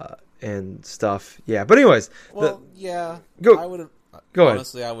and stuff. Yeah, but anyways. Well, yeah. Go ahead.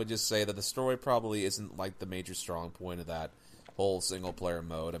 Honestly, I would just say that the story probably isn't like the major strong point of that whole single player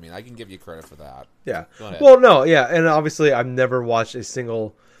mode. I mean, I can give you credit for that. Yeah. Go ahead. Well, no, yeah, and obviously I've never watched a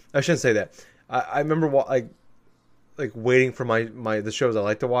single. I shouldn't say that. I remember like waiting for the shows I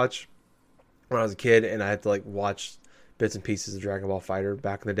like to watch when I was a kid, and I had to like watch bits and pieces of Dragon Ball Fighter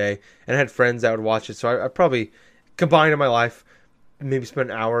back in the day, and I had friends that would watch it. So I probably combined in my life maybe spent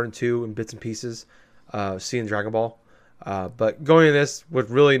an hour or two in bits and pieces seeing Dragon Ball. But going in this with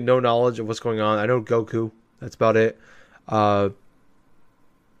really no knowledge of what's going on, I know Goku. That's about it. And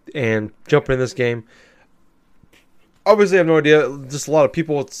jumping in this game, obviously I have no idea. Just a lot of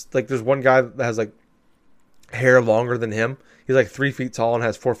people. It's like there's one guy that has like hair longer than him. He's like 3 feet tall and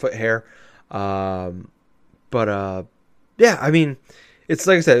has 4 foot hair. Yeah, I mean, it's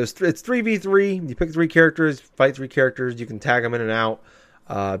like I said, it's 3v3. You pick 3 characters, fight 3 characters. You can tag them in and out.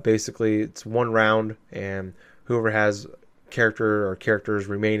 Basically, it's 1 round, and whoever has character or characters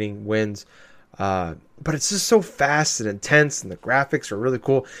remaining wins. But it's just so fast and intense, and the graphics are really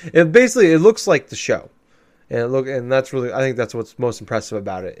cool. It looks like the show, and that's really, I think that's what's most impressive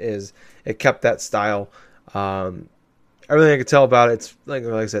about it is it kept that style. Everything I could tell about it, it's like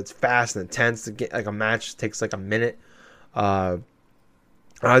I said, it's fast and intense. To get like a match takes like a minute. I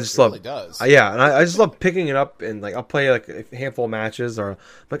just love it. Does. Yeah, and I just love picking it up, and like I'll play like a handful of matches, or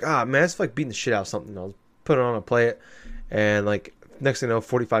like man, I just feel like beating the shit out of something. I'll put it on and play it, and like next thing you know,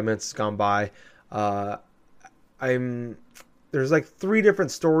 45 minutes has gone by. There's like 3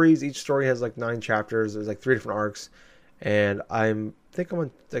 different stories. Each story has like 9 chapters. There's like 3 different arcs, and I think I'm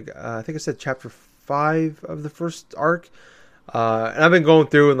on like I think I said chapter 5 of the first arc. And I've been going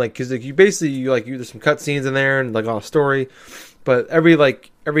through and like, cause like there's some cutscenes in there and like all story, but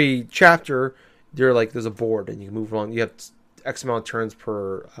every chapter there's a board and you can move along. You have X amount of turns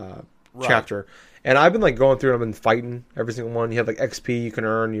per chapter, and I've been like going through and I've been fighting every single one. You have like XP you can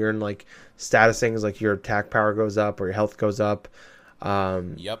earn. You're in like status things like your attack power goes up or your health goes up.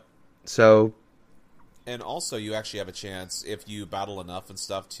 Yep. So. And also, you actually have a chance if you battle enough and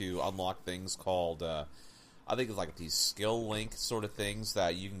stuff to unlock things called. I think it's like these skill link sort of things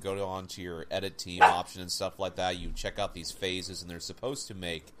that you can go on to your edit team option and stuff like that. You check out these phases, and they're supposed to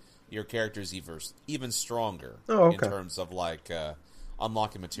make your characters even stronger in terms of like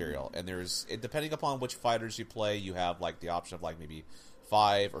unlocking material. And depending upon which fighters you play, you have like the option of like maybe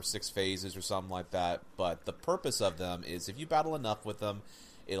 5 or 6 phases or something like that. But the purpose of them is if you battle enough with them,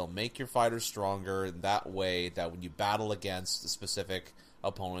 it'll make your fighters stronger in that way that when you battle against the specific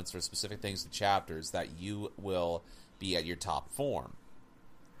opponents or specific things in chapters that you will be at your top form.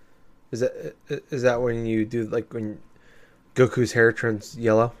 Is that when you do like when Goku's hair turns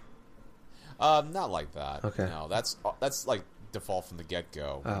yellow? Not like that. Okay. No, that's like default from the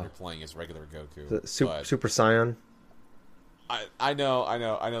get-go when you're playing as regular Goku. Super Saiyan. I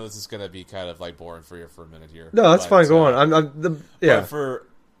know this is gonna be kind of like boring for you for a minute here. No, that's fine. Go on.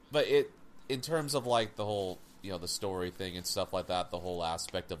 But in terms of like the whole, the story thing and stuff like that, the whole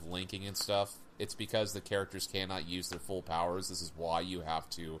aspect of linking and stuff, it's because the characters cannot use their full powers. This is why you have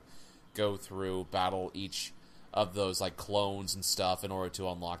to go through, battle each of those like clones and stuff in order to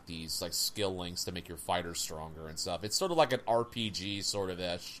unlock these like skill links to make your fighters stronger and stuff. It's sort of like an RPG sort of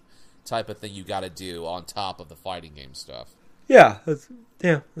ish type of thing you got to do on top of the fighting game stuff. Yeah, that's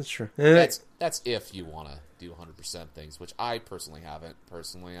true. That's if you want to do 100% things, which I personally haven't.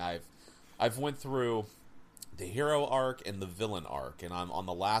 Personally, I've went through the hero arc and the villain arc, and I'm on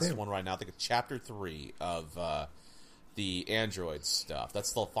the last one right now. I think it's chapter 3 of the android stuff.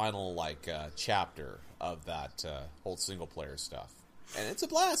 That's the final chapter of that whole single player stuff, and it's a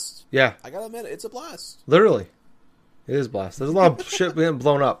blast. Yeah, I gotta admit, it's a blast. Literally, it is a blast. There's a lot of shit getting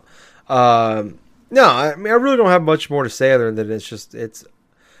blown up. No, I mean I really don't have much more to say other than it's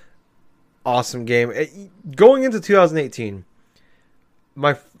awesome game. Going into 2018,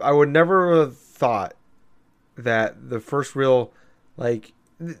 I would never have thought that the first real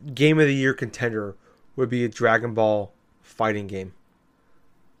game of the year contender would be a Dragon Ball fighting game.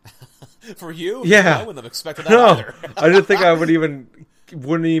 For you? Yeah. I wouldn't have expected that either. I didn't think I wouldn't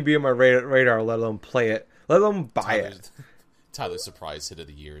even be on my radar, let alone play it, let alone buy it. Tyler's surprise hit of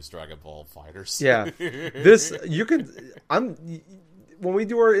the year is Dragon Ball Fighters. Yeah, this you can. When we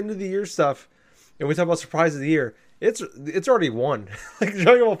do our end of the year stuff, and we talk about surprise of the year, it's already won. Like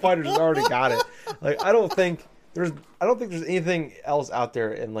Dragon Ball Fighters has already got it. Like I don't think there's anything else out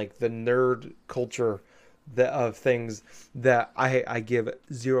there in like the nerd culture of things that I give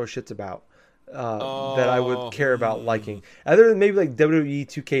zero shits about. That I would care about liking, other than maybe like WWE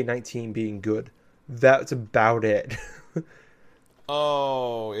 2K19 being good. That's about it.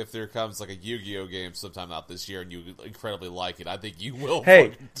 Oh, if there comes like a Yu-Gi-Oh game sometime out this year and you incredibly like it, I think you will.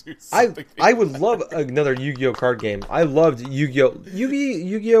 Hey, do something. I would love another Yu-Gi-Oh card game. I loved Yu-Gi-Oh.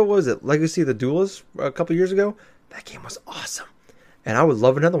 Yu-Gi-Oh, what was it? Legacy of the Duelist a couple years ago. That game was awesome, and I would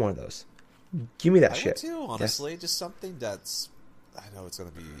love another one of those. Give me that shit. I would too, honestly. Yes. Just something that's. I know it's going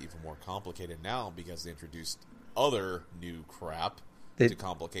to be even more complicated now because they introduced other new crap to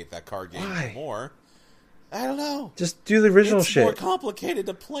complicate that card game even more. I don't know. Just do the original shit. It's more complicated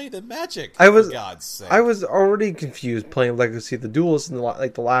to play than Magic. For God's sake. I was already confused playing Legacy of the Duelist in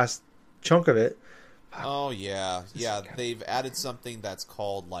the last chunk of it. Oh yeah. They've added something that's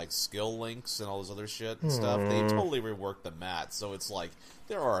called like skill links and all this other shit and stuff. They totally reworked the mat, so it's like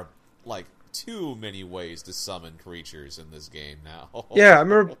there are like too many ways to summon creatures in this game now. Yeah, I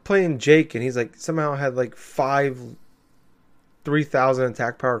remember playing Jake, and he's like somehow had like 3,000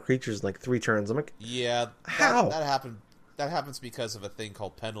 attack power creatures in like 3 turns. I'm like, yeah, how that happened? That happens because of a thing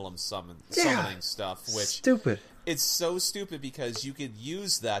called pendulum summoning stuff. Which stupid. It's so stupid because you could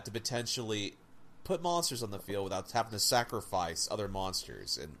use that to potentially put monsters on the field without having to sacrifice other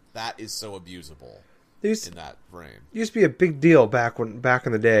monsters, and that is so abusable in that frame. It used to be a big deal back in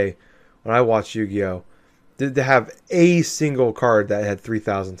the day when I watched Yu-Gi-Oh! To have a single card that had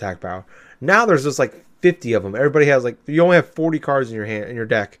 3,000 attack power. Now there's just like 50 of them. Everybody has like, you only have 40 cards in your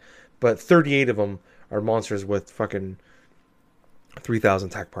deck, but 38 of them are monsters with fucking 3,000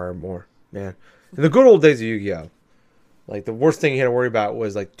 attack power or more. Man, in the good old days of Yu-Gi-Oh, like the worst thing you had to worry about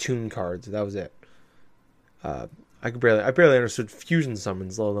was like tune cards. That was it. I barely understood fusion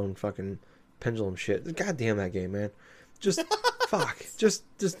summons, let alone fucking pendulum shit. God damn that game, man. Just fuck. Just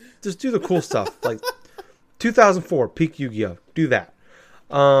do the cool stuff. Like 2004 peak Yu-Gi-Oh. Do that.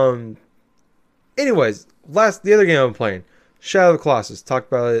 Anyways, the other game I'm playing, Shadow of the Colossus. Talked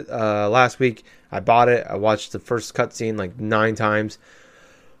about it last week. I bought it. I watched the first cutscene like 9 times.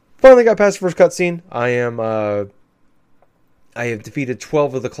 Finally got past the first cutscene. I have defeated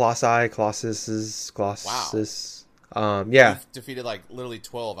 12 of the Colossus. Wow. Yeah. You've defeated like literally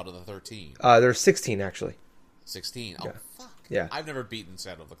 12 out of the 13. There's 16 actually. 16. Yeah. Oh fuck. Yeah. I've never beaten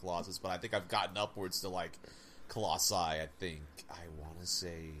Shadow of the Colossus, but I think I've gotten upwards to like Colossi. I want to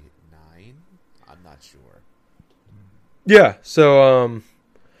say 9. I'm not sure. Yeah. So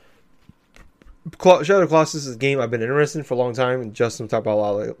Shadow of the Colossus is a game I've been interested in for a long time, and Justin talked about a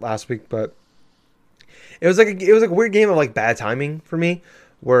lot last week, but it was like a weird game of like bad timing for me,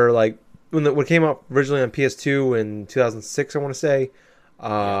 where like when it came out originally on PS2 in 2006, I want to say,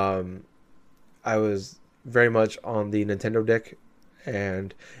 I was very much on the Nintendo dick,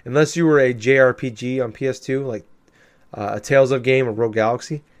 and unless you were a JRPG on PS2, like a Tales of game or Rogue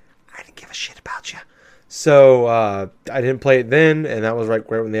Galaxy, I didn't give a shit about you. So I didn't play it then, and that was right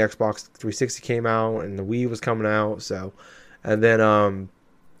when the Xbox 360 came out and the Wii was coming out. So, and then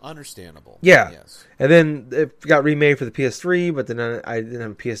understandable. Yeah. Yes. And then it got remade for the PS3, but then I didn't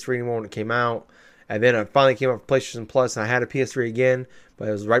have a PS3 anymore when it came out. And then it finally came out for PlayStation Plus, and I had a PS3 again, but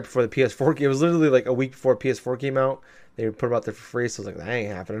it was right before the PS4. It was literally like a week before PS4 came out. They put it out there for free, so I was like, that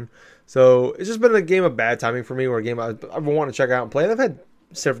ain't happening. So it's just been a game of bad timing for me, or a game I've wanted to check out and play. And I've had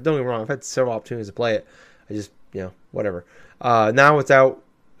several, don't get me wrong, I've had several opportunities to play it. I just, whatever. Now it's out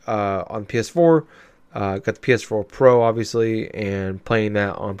on PS4. Got the PS4 Pro, obviously, and playing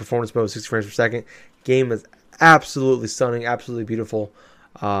that on performance mode, 60 frames per second. Game is absolutely stunning, absolutely beautiful.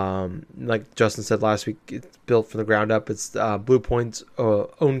 Like Justin said last week, it's built from the ground up. It's Blue Point's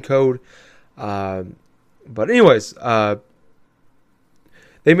own code. But anyways, they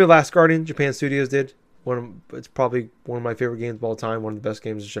made Last Guardian. Japan Studios did. It's probably one of my favorite games of all time. One of the best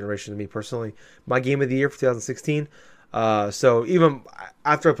games of the generation to me personally. My game of the year for 2016. So even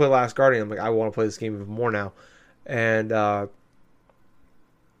after I play Last Guardian, I'm like, I want to play this game even more now. And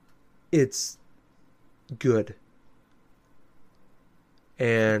it's good.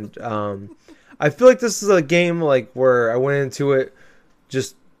 And I feel like this is a game like where I went into it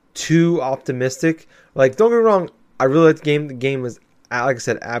just too optimistic. Like, don't get me wrong, I really like the game. The game is, like I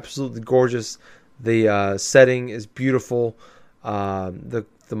said, absolutely gorgeous. The setting is beautiful. The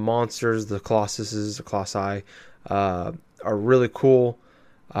monsters, the Colossi, are really cool.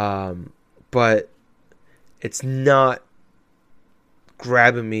 But it's not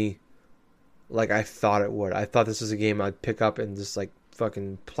grabbing me like I thought it would. I thought this was a game I'd pick up and just like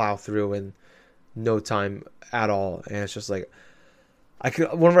fucking plow through in no time at all. And it's just like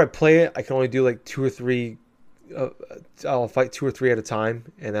whenever I play it, I can only do like 2 or 3. I'll fight 2 or 3 at a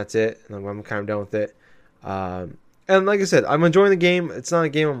time, and that's it. And I'm kind of done with it. And like I said, I'm enjoying the game. It's not a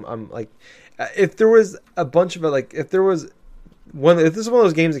game I'm like. If there was a bunch of it, like if this is one of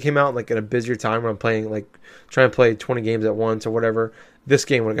those games that came out like at a busier time where I'm playing like trying to play 20 games at once or whatever, this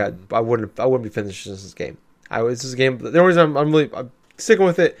game would have got. I wouldn't be finishing this game. This is a game. The only reason I'm sticking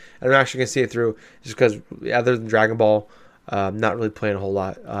with it and I'm actually gonna see it through just because other than Dragon Ball, not really playing a whole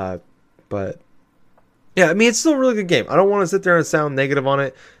lot. But yeah, I mean it's still a really good game. I don't want to sit there and sound negative on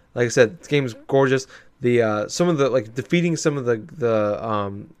it. Like I said, this game is gorgeous. The some of the like defeating some of the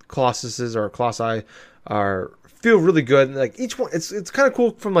Colossuses or Colossi feel really good. And, like each one, it's kind of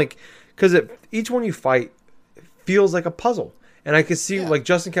cool from like because each one you fight feels like a puzzle. And I could see like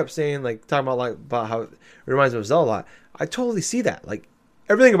Justin kept saying like talking about how it reminds him of Zelda a lot. I totally see that. Like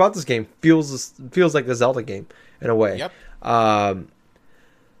everything about this game feels like a Zelda game in a way. Yep. But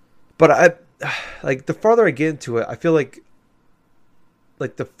I like the farther I get into it, I feel like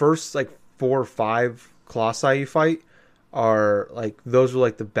the first like 4 or 5 Colossi you fight are like those were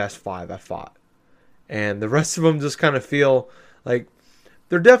like the best 5 I fought, and the rest of them just kind of feel like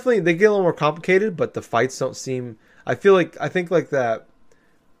they get a little more complicated, but the fights don't seem. I think like that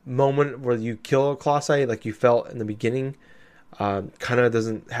moment where you kill a Colossi like you felt in the beginning, kind of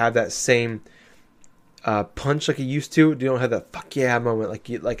doesn't have that same punch like it used to. You don't have that fuck yeah moment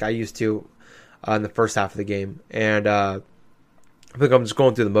like I used to in the first half of the game, and I think I'm just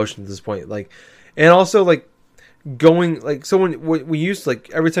going through the motions at this point, like, and also like going like so when we used to, like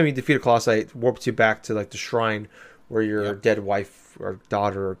every time you defeat a Colossi, it warps you back to like the shrine where your dead wife or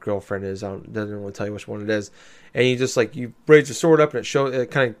daughter or girlfriend is. Doesn't really tell you which one it is, and you just like you raise your sword up and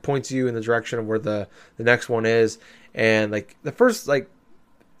it kind of points you in the direction of where the next one is, and like the first like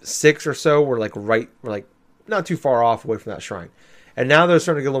 6 or so were like not too far off away from that shrine, and now they're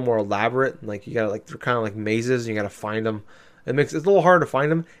starting to get a little more elaborate, and like you gotta like they're kind of like mazes, and you gotta find them. It's a little hard to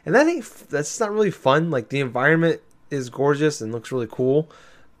find them, and that's not really fun. Like the environment is gorgeous and looks really cool,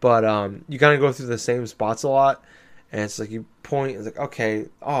 but you kind of go through the same spots a lot, and it's like you point. It's like okay,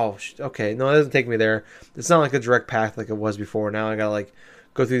 okay, no, it doesn't take me there. It's not like a direct path like it was before. Now I gotta like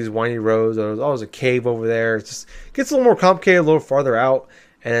go through these windy roads. There's a cave over there. It just gets a little more complicated, a little farther out,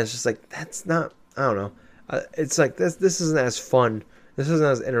 and it's just like that's not. I don't know. It's like this isn't as fun. This isn't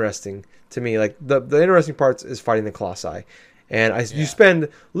as interesting to me. Like the interesting parts is fighting the Colossi. And you spend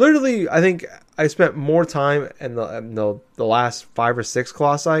literally, I think I spent more time in the last 5 or 6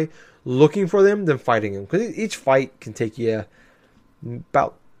 Colossi looking for them than fighting them. Because each fight can take you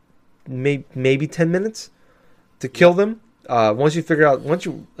about maybe 10 minutes to kill them. Once you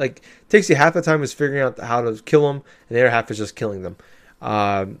takes you half the time is figuring out how to kill them, and the other half is just killing them.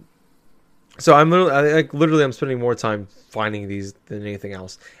 So I'm literally I'm spending more time finding these than anything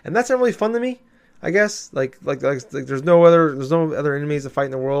else, and that's not really fun to me. I guess like there's no other enemies to fight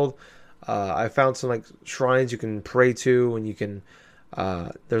in the world. I found some like shrines you can pray to, and you can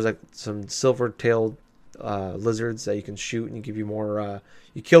there's like some silver-tailed lizards that you can shoot, and you give you more.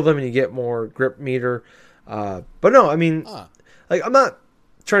 You kill them and you get more grip meter. But no, I mean, like I'm not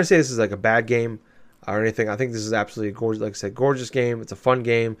trying to say this is like a bad game or anything. I think this is absolutely gorgeous. Like I said, gorgeous game. It's a fun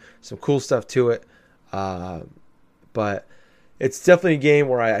game. Some cool stuff to it. But it's definitely a game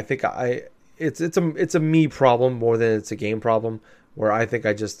where I think it's a me problem more than it's a game problem, where I think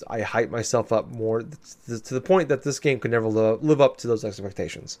I hype myself up more to the point that this game could never live up to those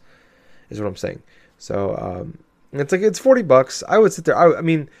expectations, is what I'm saying. So it's like it's $40. I would sit there. I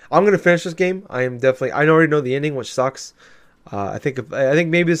mean, I'm gonna finish this game. I already know the ending, which sucks. I think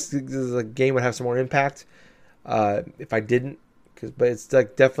maybe this a game would have some more impact if I didn't. But it's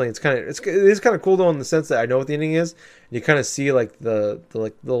like definitely it is kind of cool though in the sense that I know what the ending is. And you kind of see like the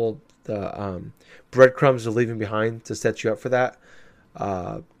little breadcrumbs they're leaving behind to set you up for that.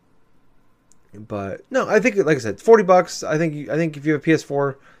 But no, I think like I said, $40. I think if you have a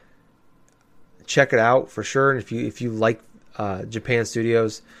PS4, check it out for sure. And if you like Japan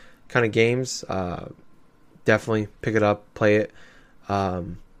Studios kind of games, definitely pick it up, play it.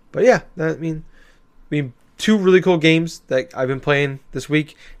 But yeah, I mean, 2 really cool games that I've been playing this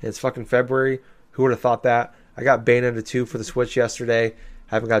week, and it's fucking February. Who would have thought that? I got Bayonetta 2 for the Switch yesterday.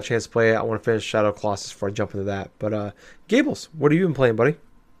 Haven't got a chance to play it. I want to finish Shadow Colossus before I jump into that. But Gables, what have you been playing, buddy?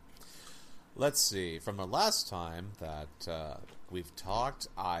 Let's see. From the last time that we've talked,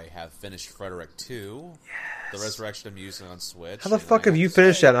 I have finished Frederick 2. Yes. The Resurrection I'm using on Switch. How the fuck have you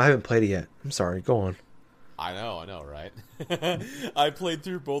finished that? I haven't played it yet. I'm sorry. Go on. I know, right? I played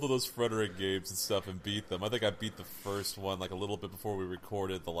through both of those Frederick games and stuff and beat them. I think I beat the first one like a little bit before we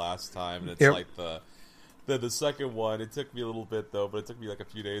recorded the last time, and it's like the second one. It took me a little bit though, but it took me like a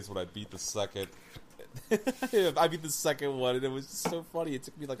few days when I beat the second. I beat the second one, and it was just so funny. It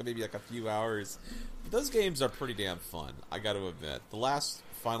took me maybe a few hours. But those games are pretty damn fun, I got to admit. The last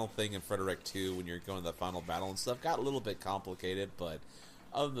final thing in Frederick 2, when you're going to the final battle and stuff, got a little bit complicated, but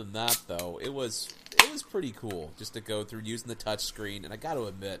other than that, though, it was pretty cool just to go through using the touchscreen. And I got to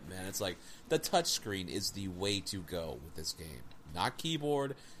admit, man, it's like the touchscreen is the way to go with this game. Not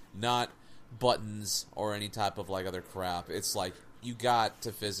keyboard, not buttons or any type of other crap. It's like you got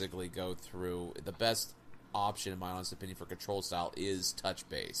to physically go through. The best option, in my honest opinion, for control style is touch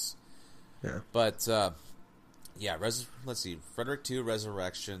base. Yeah. But yeah, let's see, Frederick 2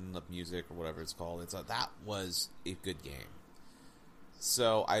 Resurrection of Music or whatever it's called. That was a good game.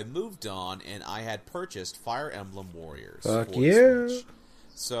 So I moved on, and I had purchased Fire Emblem Warriors. Fuck for yeah! the Switch.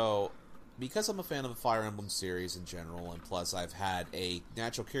 So, because I'm a fan of the Fire Emblem series in general, and plus I've had a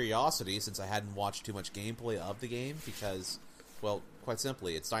natural curiosity since I hadn't watched too much gameplay of the game, because, well, quite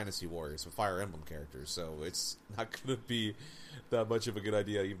simply, it's Dynasty Warriors with Fire Emblem characters, so it's not going to be that much of a good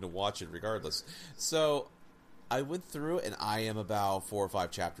idea even to watch it regardless. So, I went through, and I am about 4 or 5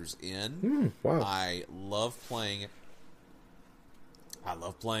 chapters in. Wow. I love playing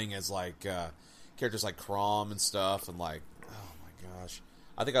as characters like Chrom and stuff, and oh my gosh,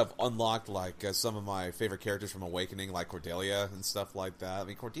 I think I've unlocked some of my favorite characters from Awakening, like Cordelia and stuff like that. I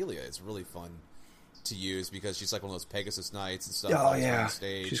mean, Cordelia is really fun to use because she's like one of those Pegasus Knights and stuff. Oh yeah,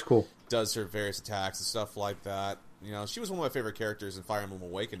 stage, she's cool. Does her various attacks and stuff like that. You know, she was one of my favorite characters in Fire Emblem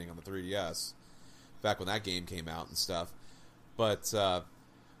Awakening on the 3DS back when that game came out and stuff. But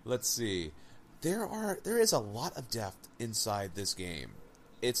let's see. There is a lot of depth inside this game.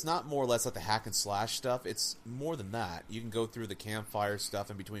 It's not more or less like the hack and slash stuff. It's more than that. You can go through the campfire stuff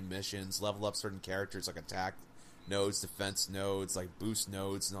in between missions, level up certain characters like attack nodes, defense nodes, like boost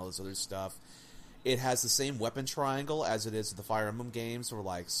nodes, and all this other stuff. It has the same weapon triangle as it is in the Fire Emblem games,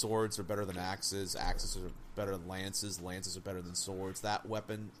 where swords are better than axes, axes are better than lances, lances are better than swords. That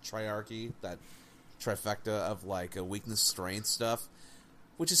weapon triarchy, that trifecta of a weakness, strength stuff,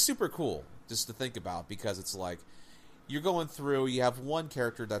 which is super cool just to think about, because it's you're going through, you have one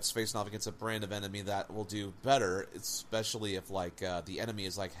character that's facing off against a brand of enemy that will do better, especially if the enemy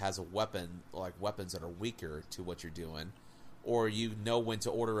is has a weapon, weapons that are weaker to what you're doing, or you know when to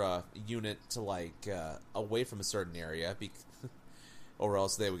order a unit to away from a certain area, or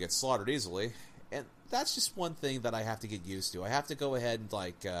else they would get slaughtered easily. And that's just one thing that I have to get used to. I have to go ahead and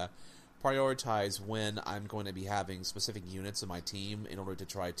prioritize when I'm going to be having specific units in my team in order to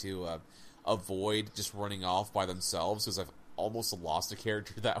try to avoid just running off by themselves, because I've almost lost a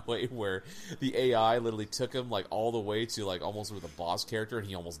character that way, where the AI literally took him all the way to almost with a boss character, and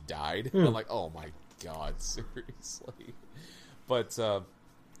he almost died. I'm like, oh my god, seriously. But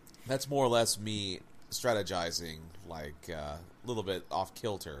that's more or less me strategizing a little bit off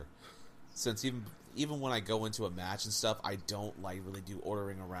kilter, since even when I go into a match and stuff, I don't really do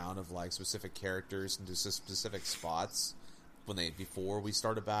ordering around of specific characters into specific spots before we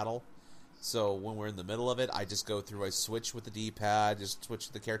start a battle. So when we're in the middle of it, I just go through, I switch with the D-pad, just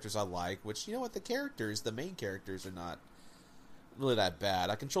switch the characters I like, which, you know what, the main characters are not really that bad.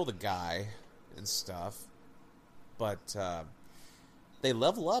 I control the guy and stuff, but they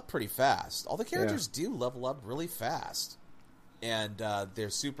level up pretty fast. All the characters do level up really fast. And their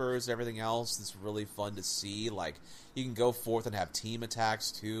supers, everything else, is really fun to see. You can go forth and have team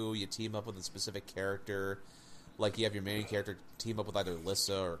attacks, too. You team up with a specific character. You have your main character team up with either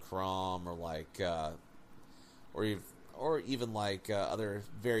Lissa or Chrom, or even other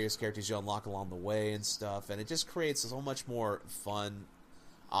various characters you unlock along the way and stuff. And it just creates so much more fun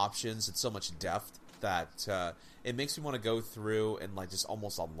options and so much depth that it makes me want to go through and just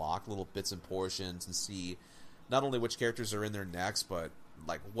almost unlock little bits and portions and see not only which characters are in there next, but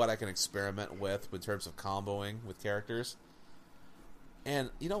what I can experiment with in terms of comboing with characters.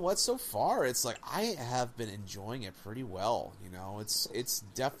 And you know what? So far, it's I have been enjoying it pretty well. You know, it's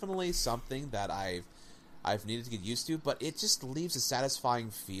definitely something that I've needed to get used to, but it just leaves a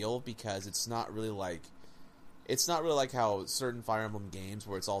satisfying feel, because it's not really like how certain Fire Emblem games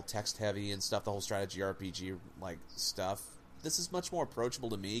where it's all text heavy and stuff, the whole strategy RPG stuff. This is much more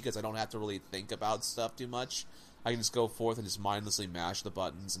approachable to me because I don't have to really think about stuff too much. I can just go forth and just mindlessly mash the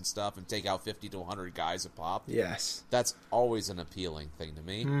buttons and stuff and take out 50 to 100 guys a pop. Yes. That's always an appealing thing to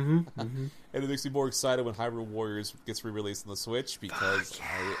me. Mm-hmm, mm-hmm. And it makes me more excited when Hyrule Warriors gets re-released on the Switch, because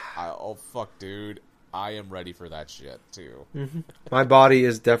oh fuck, dude, I am ready for that shit too. Mm-hmm. My body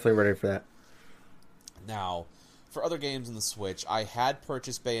is definitely ready for that. Now, for other games on the Switch, I had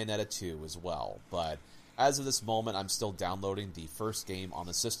purchased Bayonetta 2 as well, but as of this moment, I'm still downloading the first game on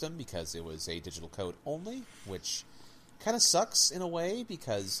the system because it was a digital code only, which kind of sucks in a way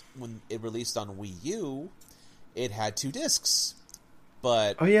because when it released on Wii U, it had 2 discs.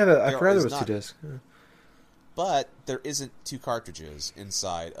 But I forgot there was 2 discs. Yeah. But there isn't 2 cartridges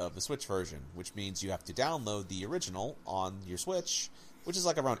inside of the Switch version, which means you have to download the original on your Switch, which is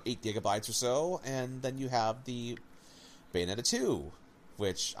like around 8 gigabytes or so, and then you have the Bayonetta 2,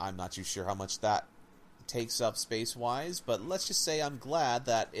 which I'm not too sure how much that takes up space-wise, but let's just say I'm glad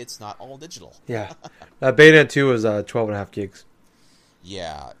that it's not all digital. Yeah. Bayonetta 2 was 12.5 gigs.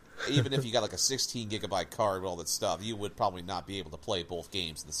 Yeah. Even if you got like a 16 gigabyte card with all that stuff, you would probably not be able to play both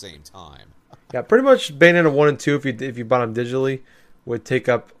games at the same time. Yeah, pretty much Bayonetta 1 and 2, if you bought them digitally, would take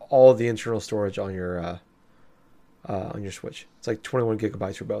up all the internal storage on your Switch. It's like 21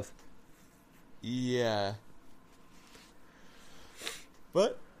 gigabytes for both. Yeah.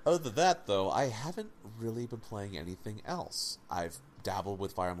 But other than that, though, I haven't really been playing anything else. I've dabbled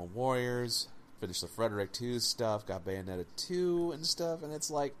with Fire Emblem Warriors, finished the Frederick 2 stuff, got Bayonetta 2 and stuff, and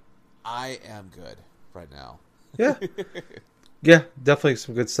it's like, I am good right now. Yeah. Yeah, definitely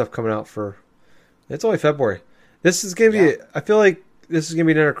some good stuff coming out for... It's only February. This is going to be... I feel like this is going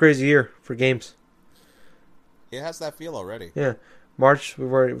to be another crazy year for games. It has that feel already. Yeah. March, we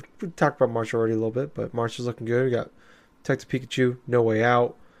talked about March already a little bit, but March is looking good. We got Detective Pikachu, No Way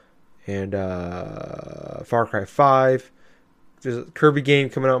Out, and Far Cry 5. There's a Kirby game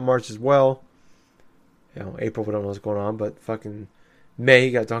coming out in March as well. You know, April, we don't know what's going on, but fucking May,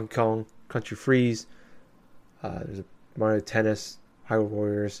 you got Donkey Kong, Country Freeze. There's a Mario Tennis, Hyrule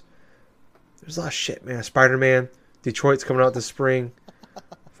Warriors. There's a lot of shit, man. Spider-Man, Detroit's coming out this spring.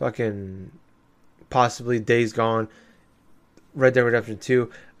 Fucking possibly Days Gone, Red Dead Redemption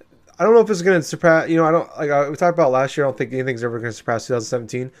 2. I don't know if it's going to surpass, we talked about last year, I don't think anything's ever going to surpass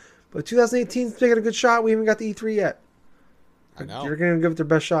 2017. But 2018's taking a good shot. We haven't got the E3 yet. I know. You're going to give it their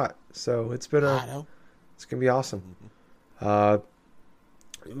best shot. So it's been it's going to be awesome.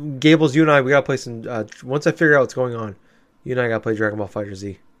 Gables, you and I, we got to play some, once I figure out what's going on, you and I got to play Dragon Ball Fighter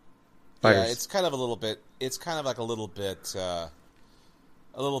Z. Fighters. Yeah, it's kind of like a little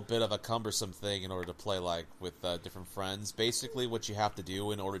bit of a cumbersome thing in order to play like with different friends. Basically, what you have to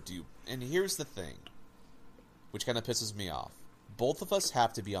do in order to, and here's the thing, which kind of pisses me off. Both of us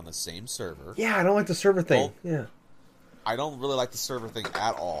have to be on the same server. Yeah, I don't like the server thing. Yeah, I don't really like the server thing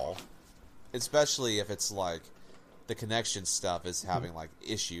at all, especially if it's like the connection stuff is having like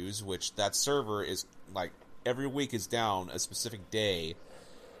issues, which that server is like every week is down a specific day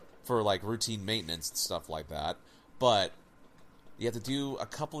for like routine maintenance and stuff like that. But you have to do a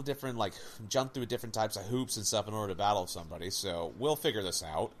couple of different, like, jump through different types of hoops and stuff in order to battle somebody, so we'll figure this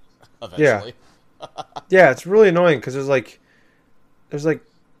out eventually. Yeah, yeah, it's really annoying because there's like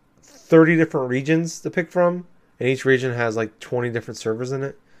 30 different regions to pick from, and each region has like 20 different servers in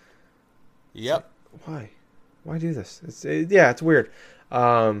it. Yep. Why do this? It's weird.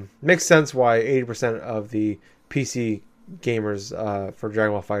 Makes sense why 80% of the PC gamers for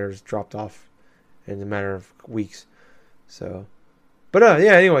Dragon Ball FighterZ dropped off in a matter of weeks. So, but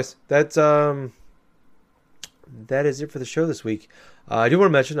anyways, that is it for the show this week. I do want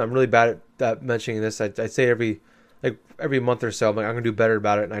to mention I'm really bad at mentioning this. I say every month or so I'm gonna do better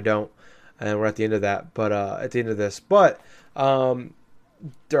about it, and I don't. And we're at the end of that, but at the end of this, but our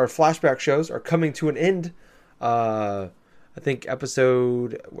flashback shows are coming to an end. I think this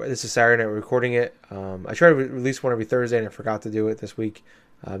is Saturday night, we're recording it. I try to release one every Thursday, and I forgot to do it this week.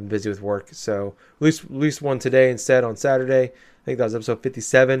 I'm busy with work, so released one today instead on Saturday. I think that was episode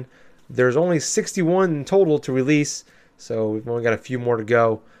 57. There's only 61 in total to release, so we've only got a few more to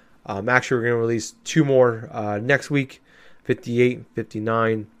go. Actually, we're going to release 2 more next week, 58 and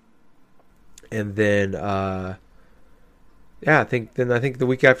 59. And then, I think the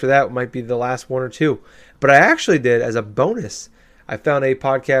week after that might be the last 1 or 2. But I actually did, as a bonus, I found a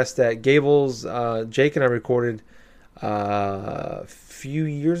podcast that Gables, Jake, and I recorded a few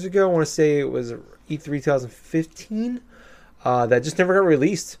years ago. I want to say it was E3 2015. That just never got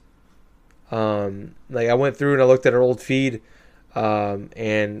released. I went through and I looked at our old feed, and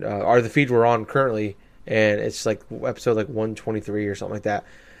the feed we're on currently, and it's like episode like 123 or something like that,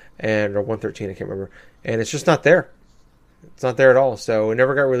 or 113, I can't remember, and it's just not there. It's not there at all, so it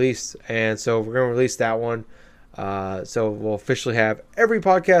never got released, and so we're going to release that one. So we'll officially have every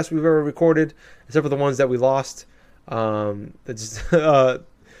podcast we've ever recorded, except for the ones that we lost, that's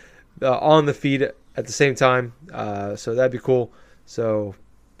on the feed at the same time. So that'd be cool. So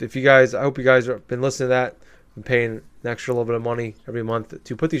I hope you guys have been listening to that. I'm paying an extra little bit of money every month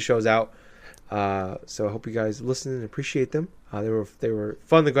to put these shows out. So I hope you guys listen and appreciate them. They were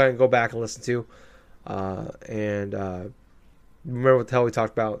fun to go ahead and go back and listen to. And remember what the hell we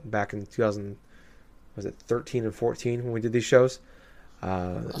talked about back in 2013 and 14 when we did these shows.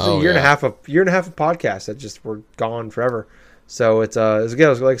 A year and a half of podcasts that just were gone forever. So it's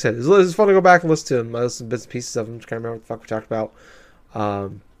again, like I said, it's fun to go back and listen to them. I listened to bits and pieces of them. Just kind of remember what the fuck we talked about. I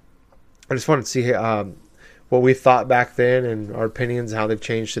just wanted to see what we thought back then and our opinions, how they've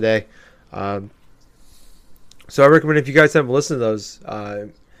changed today. So I recommend if you guys haven't listened to those,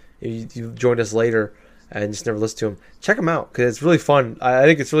 you joined us later and just never listened to them, check them out because it's really fun. I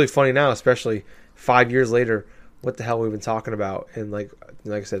think it's really funny now, especially 5 years later, what the hell we've been talking about and like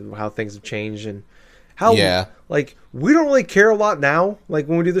I said, how things have changed and how like we don't really care a lot now. Like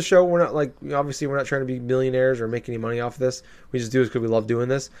when we do the show, we're not like obviously we're not trying to be millionaires or make any money off of this. We just do it because we love doing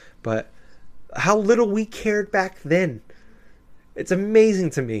this. But how little we cared back then. It's amazing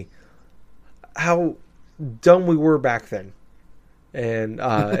to me how dumb we were back then. And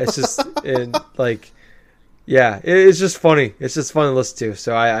it's just and like it's just funny. It's just fun to listen to.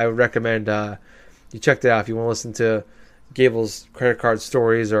 So I would recommend you check it out if you want to listen to Gable's credit card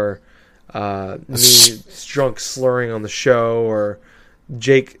stories or me drunk slurring on the show or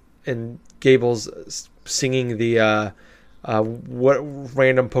Jake and Gable's singing the what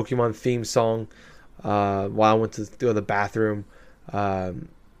random Pokemon theme song while I went to the bathroom.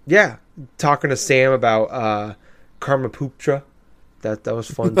 Talking to Sam about Karmaputra. That was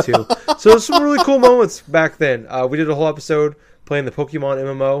fun too. So there's some really cool moments back then. We did a whole episode playing the Pokemon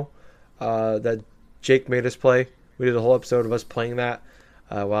MMO that Jake made us play. We did a whole episode of us playing that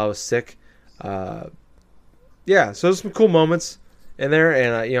while I was sick. So there's some cool moments in there,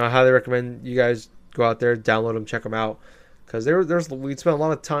 and I highly recommend you guys go out there, download them, check them out, because we spent a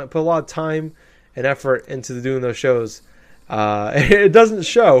lot of time, put a lot of time and effort into doing those shows. It doesn't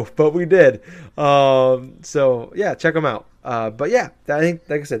show, but we did. So yeah, check them out. But yeah, I think,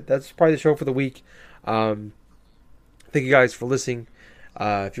 like I said, that's probably the show for the week. Thank you guys for listening.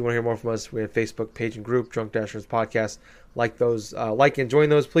 If you want to hear more from us, we have Facebook page and group, Drunk Dashers Podcast. Like those, like and join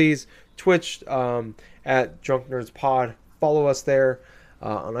those, please. Twitch at Drunk Nerds Pod. Follow us there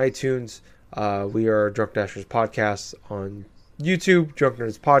on iTunes. We are Drunk Dashers Podcast on YouTube. Drunk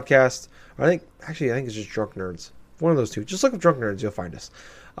Nerds Podcast. I think it's just Drunk Nerds. One of those two. Just look up Drunk Nerds, you'll find us.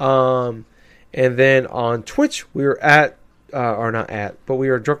 And then on Twitch, we are but we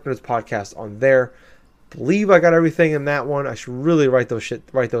are Drunk Nerds Podcast on there. Believe I got everything in that one. I should really write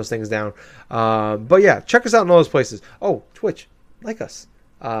those things down. But yeah, check us out in all those places. Oh, Twitch, like us.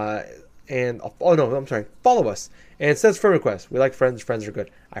 Follow us. And it says friend request. We like friends. Friends are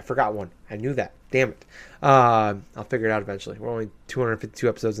good. I forgot one. I knew that. Damn it. I'll figure it out eventually. We're only 252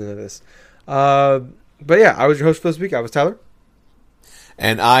 episodes into this. But yeah, I was your host for this week. I was Tyler.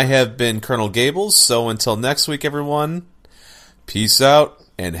 And I have been Colonel Gables. So until next week, everyone, peace out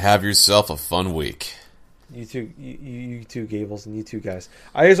and have yourself a fun week. You too, Gables, and you too, guys.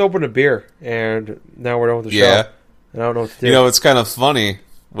 I just opened a beer, and now we're done with the show. And I don't know what to do. It's kind of funny.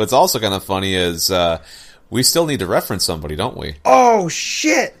 What's also kind of funny is we still need to reference somebody, don't we? Oh,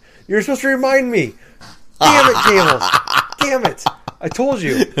 shit! You're supposed to remind me. Damn it, Gables. Damn it. I told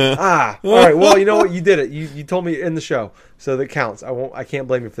you. All right. Well, you know what? You did it. You told me in the show, so that counts. I can't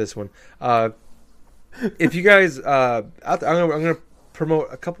blame you for this one. If you guys, I'm gonna promote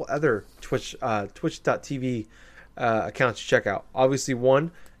a couple other Twitch.tv accounts to check out. Obviously,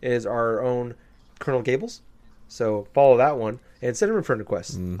 one is our own Colonel Gables, so follow that one and send him a friend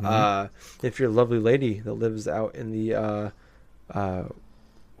request. Mm-hmm. If you're a lovely lady that lives out in the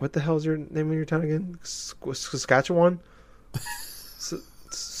what the hell is your name of your town again? Saskatchewan.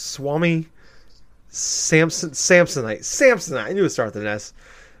 Swami Samsonite. I knew it started with an S.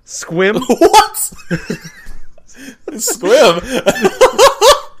 Squim. What? Squim.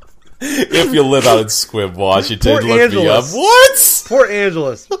 If you live out in Squim, Washington, Port look Angeles. me up. What? Port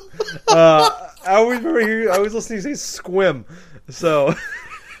Angeles. I always listening to say Squim. So.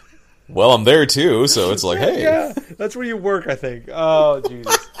 Well, I'm there too, so it's like, hey. Yeah, that's where you work, I think. Oh,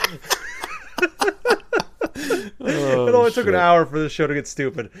 Jesus. It only took an hour for this show to get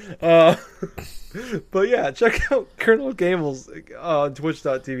stupid. But yeah, check out Colonel Gables on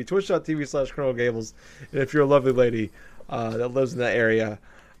twitch.tv, twitch.tv/Colonel Gables. And if you're a lovely lady that lives in that area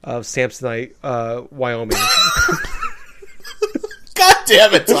of Samsonite, Wyoming. God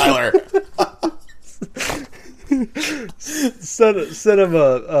damn it, Tyler. Send him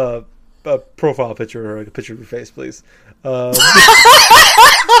a profile picture or a picture of your face, please. God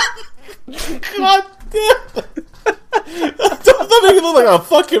damn it. Don't make it look like a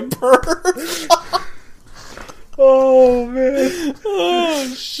fucking perv. Oh man.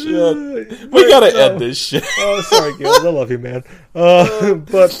 Oh shit. We gotta end this shit. Oh, sorry, Gil. I love you, man.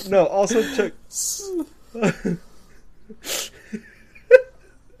 But no, also check.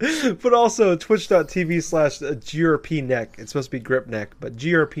 But also twitch.tv/GRPneck. It's supposed to be grip neck, but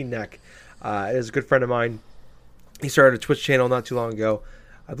GRPneck is a good friend of mine. He started a Twitch channel not too long ago.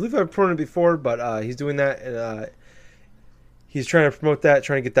 I believe I've promoted it before, but he's doing that, and he's trying to promote that,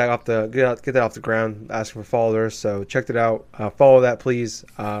 trying to get that off the ground, asking for followers. So check it out. Follow that, please,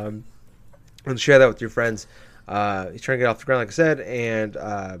 and share that with your friends. He's trying to get off the ground, like I said, and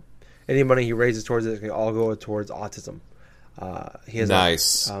any money he raises towards it can all go towards autism. He has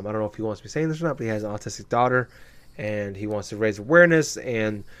nice. I don't know if he wants to be saying this or not, but he has an autistic daughter, and he wants to raise awareness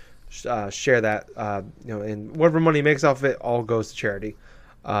and share that. And whatever money he makes off of it, all goes to charity.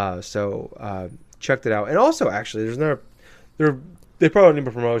 So check it out. And also, actually, they probably need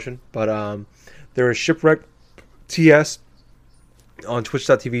a promotion, but there is Shipwreck TS on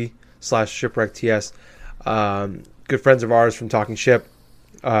twitch.tv/ShipwreckTS. Good friends of ours from Talking Ship.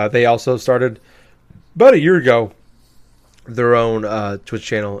 They also started about a year ago their own Twitch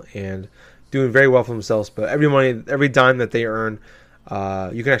channel and doing very well for themselves. But every dime that they earn,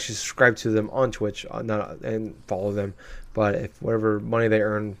 you can actually subscribe to them on Twitch and follow them. But if whatever money they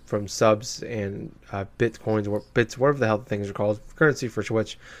earn from subs and bitcoins or bits, whatever the hell the things are called, currency for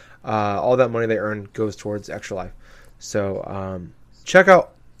Twitch, all that money they earn goes towards Extra Life. So check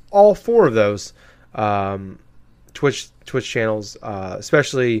out all 4 of those Twitch channels,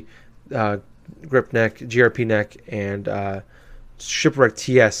 especially Grip Neck, GRP Neck, and Shipwreck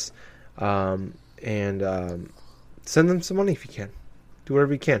TS, and send them some money if you can. Do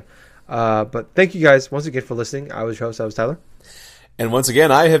whatever you can. But thank you guys once again for listening. I was your host. I was Tyler. And once again,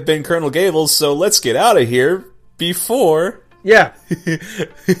 I have been Colonel Gables, so let's get out of here before... Yeah.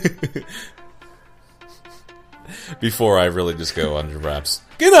 Before I really just go under wraps.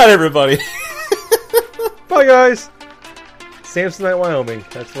 Good night, everybody. Bye, guys. Samsonite, Wyoming.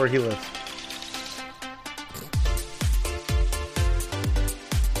 That's where he lives.